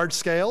relativity on large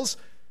scales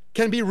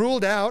can be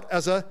ruled out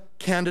as a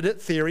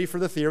candidate theory for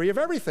the theory of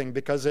everything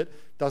because it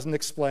doesn't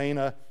explain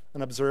an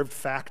observed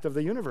fact of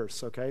the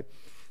universe, okay?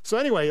 So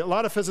anyway, a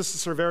lot of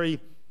physicists are very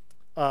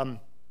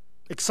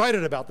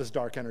excited about this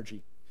dark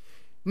energy.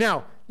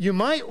 Now, you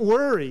might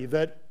worry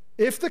that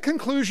if the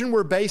conclusion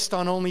were based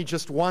on only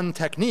just one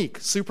technique,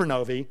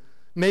 supernovae,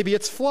 maybe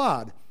it's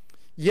flawed.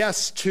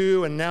 Yes,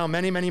 two, and now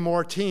many, many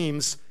more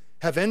teams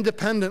have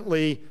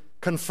independently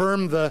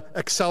confirmed the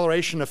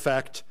acceleration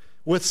effect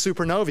with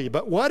supernovae.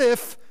 But what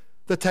if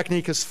the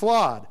technique is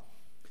flawed?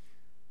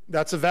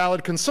 That's a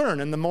valid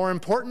concern. And the more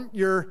important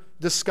your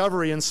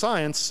discovery in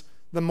science,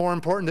 the more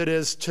important it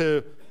is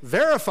to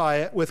verify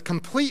it with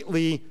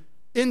completely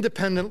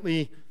independent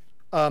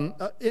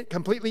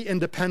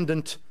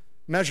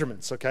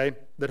measurements, okay,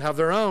 that have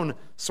their own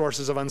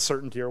sources of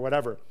uncertainty or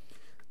whatever.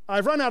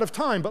 I've run out of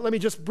time, but let me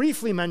just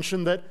briefly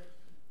mention that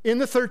in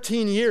the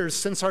 13 years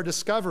since our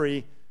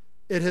discovery,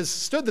 it has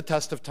stood the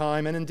test of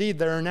time, and indeed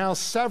there are now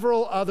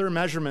several other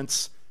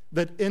measurements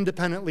that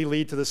independently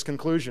lead to this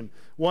conclusion.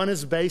 One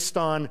is based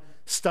on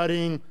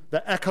studying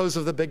the echoes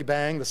of the Big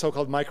Bang, the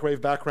so-called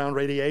microwave background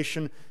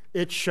radiation.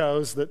 It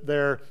shows that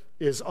there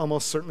is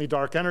almost certainly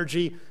dark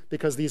energy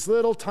because these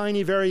little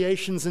tiny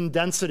variations in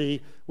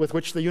density with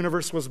which the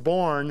universe was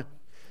born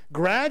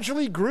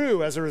gradually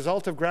grew as a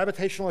result of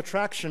gravitational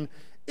attraction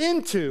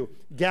into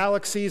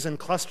galaxies and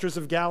clusters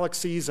of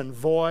galaxies and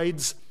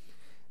voids.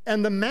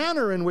 And the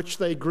manner in which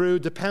they grew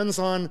depends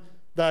on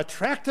the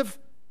attractive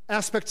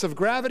aspects of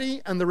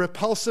gravity and the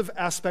repulsive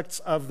aspects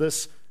of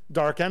this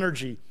dark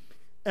energy.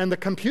 And the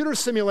computer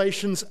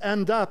simulations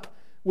end up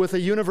with a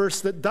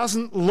universe that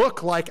doesn't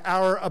look like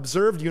our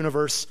observed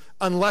universe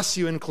unless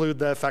you include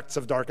the effects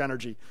of dark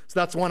energy. So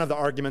that's one of the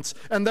arguments.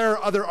 And there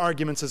are other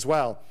arguments as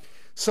well.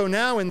 So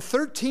now in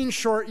 13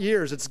 short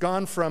years, it's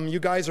gone from you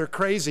guys are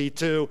crazy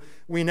to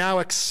we now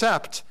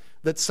accept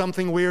that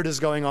something weird is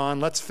going on.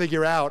 Let's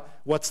figure out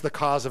what's the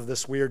cause of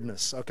this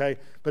weirdness, okay?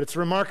 But it's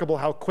remarkable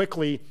how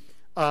quickly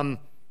the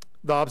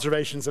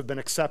observations have been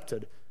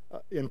accepted,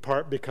 in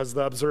part because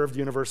the observed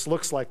universe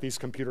looks like these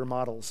computer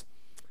models.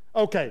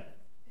 Okay,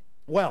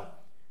 well,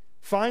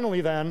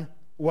 finally then,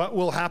 what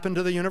will happen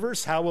to the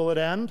universe? How will it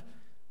end?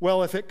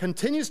 Well, if it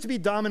continues to be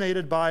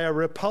dominated by a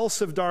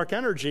repulsive dark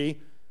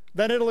energy,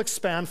 then it'll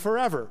expand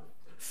forever,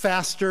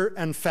 faster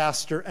and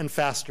faster and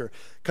faster.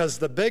 Because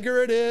the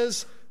bigger it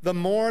is, the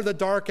more the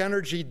dark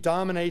energy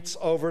dominates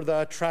over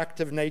the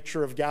attractive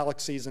nature of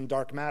galaxies and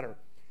dark matter.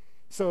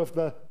 So if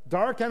the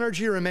dark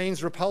energy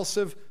remains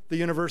repulsive, the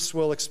universe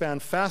will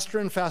expand faster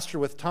and faster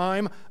with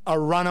time, a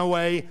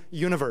runaway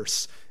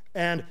universe.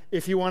 And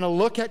if you want to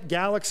look at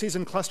galaxies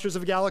and clusters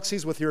of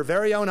galaxies with your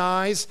very own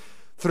eyes,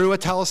 through a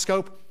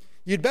telescope,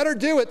 you'd better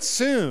do it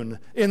soon,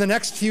 in the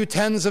next few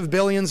tens of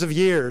billions of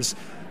years,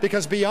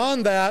 because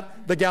beyond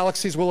that, the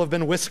galaxies will have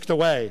been whisked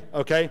away,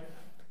 okay?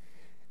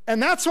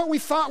 And that's what we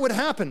thought would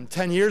happen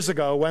 10 years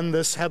ago when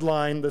this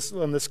headline,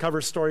 when this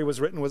cover story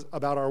was written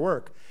about our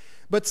work.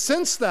 But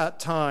since that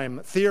time,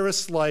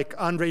 theorists like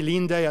Andre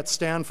Linde at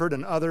Stanford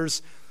and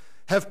others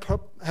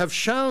have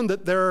shown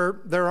that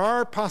there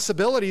are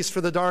possibilities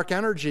for the dark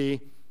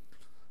energy.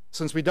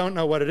 Since we don't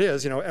know what it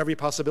is, every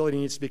possibility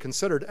needs to be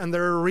considered. And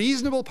there are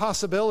reasonable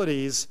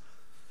possibilities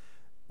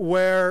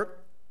where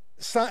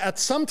at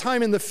some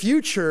time in the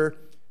future,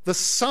 the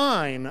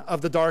sign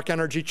of the dark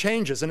energy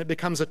changes and it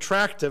becomes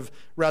attractive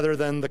rather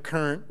than the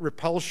current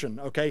repulsion,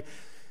 okay?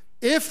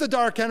 If the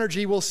dark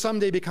energy will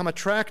someday become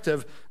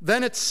attractive,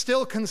 then it's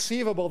still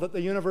conceivable that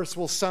the universe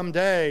will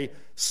someday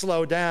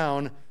slow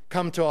down,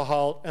 come to a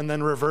halt, and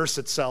then reverse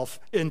itself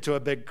into a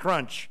big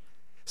crunch.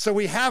 So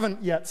we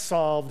haven't yet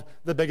solved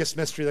the biggest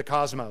mystery of the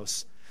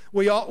cosmos.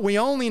 We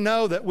only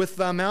know that with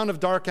the amount of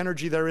dark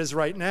energy there is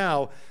right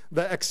now,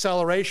 the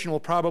acceleration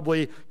will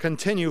probably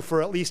continue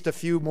for at least a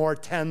few more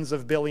tens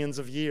of billions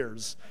of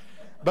years.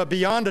 But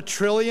beyond 1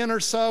 trillion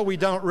or so, we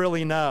don't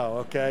really know,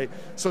 okay?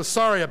 So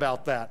sorry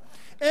about that.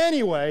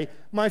 Anyway,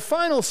 my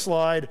final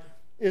slide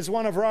is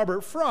one of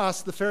Robert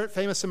Frost, the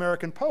famous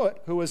American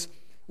poet who was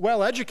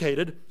well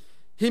educated.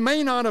 He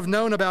may not have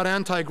known about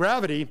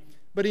anti-gravity,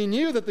 but he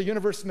knew that the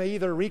universe may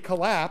either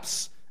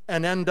recollapse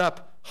and end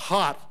up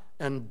hot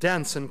and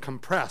dense and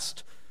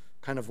compressed,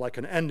 kind of like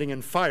an ending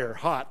in fire,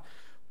 hot,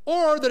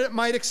 or that it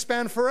might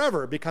expand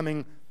forever,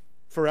 becoming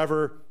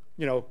forever,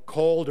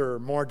 colder,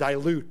 more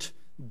dilute,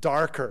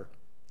 darker,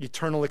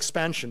 eternal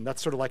expansion.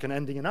 That's sort of like an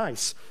ending in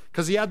ice.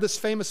 Because he had this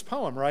famous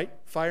poem, right?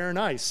 Fire and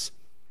Ice.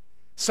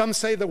 Some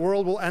say the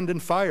world will end in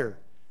fire.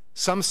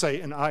 Some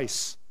say in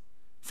ice.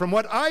 From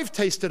what I've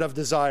tasted of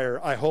desire,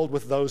 I hold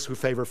with those who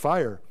favor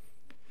fire.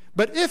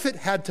 But if it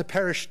had to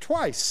perish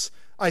twice,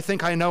 I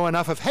think I know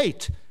enough of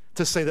hate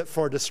to say that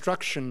for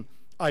destruction,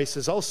 ice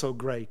is also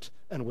great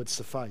and would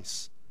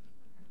suffice.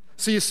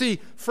 So you see,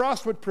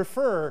 Frost would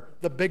prefer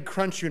the big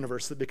crunch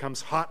universe that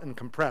becomes hot and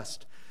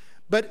compressed.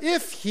 But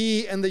if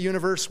he and the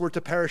universe were to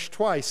perish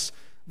twice,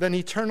 then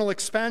eternal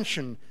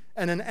expansion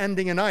and an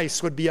ending in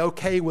ice would be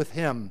okay with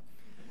him.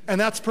 And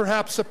that's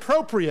perhaps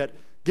appropriate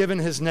given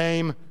his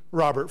name,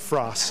 Robert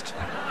Frost.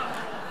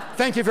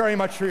 Thank you very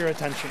much for your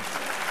attention.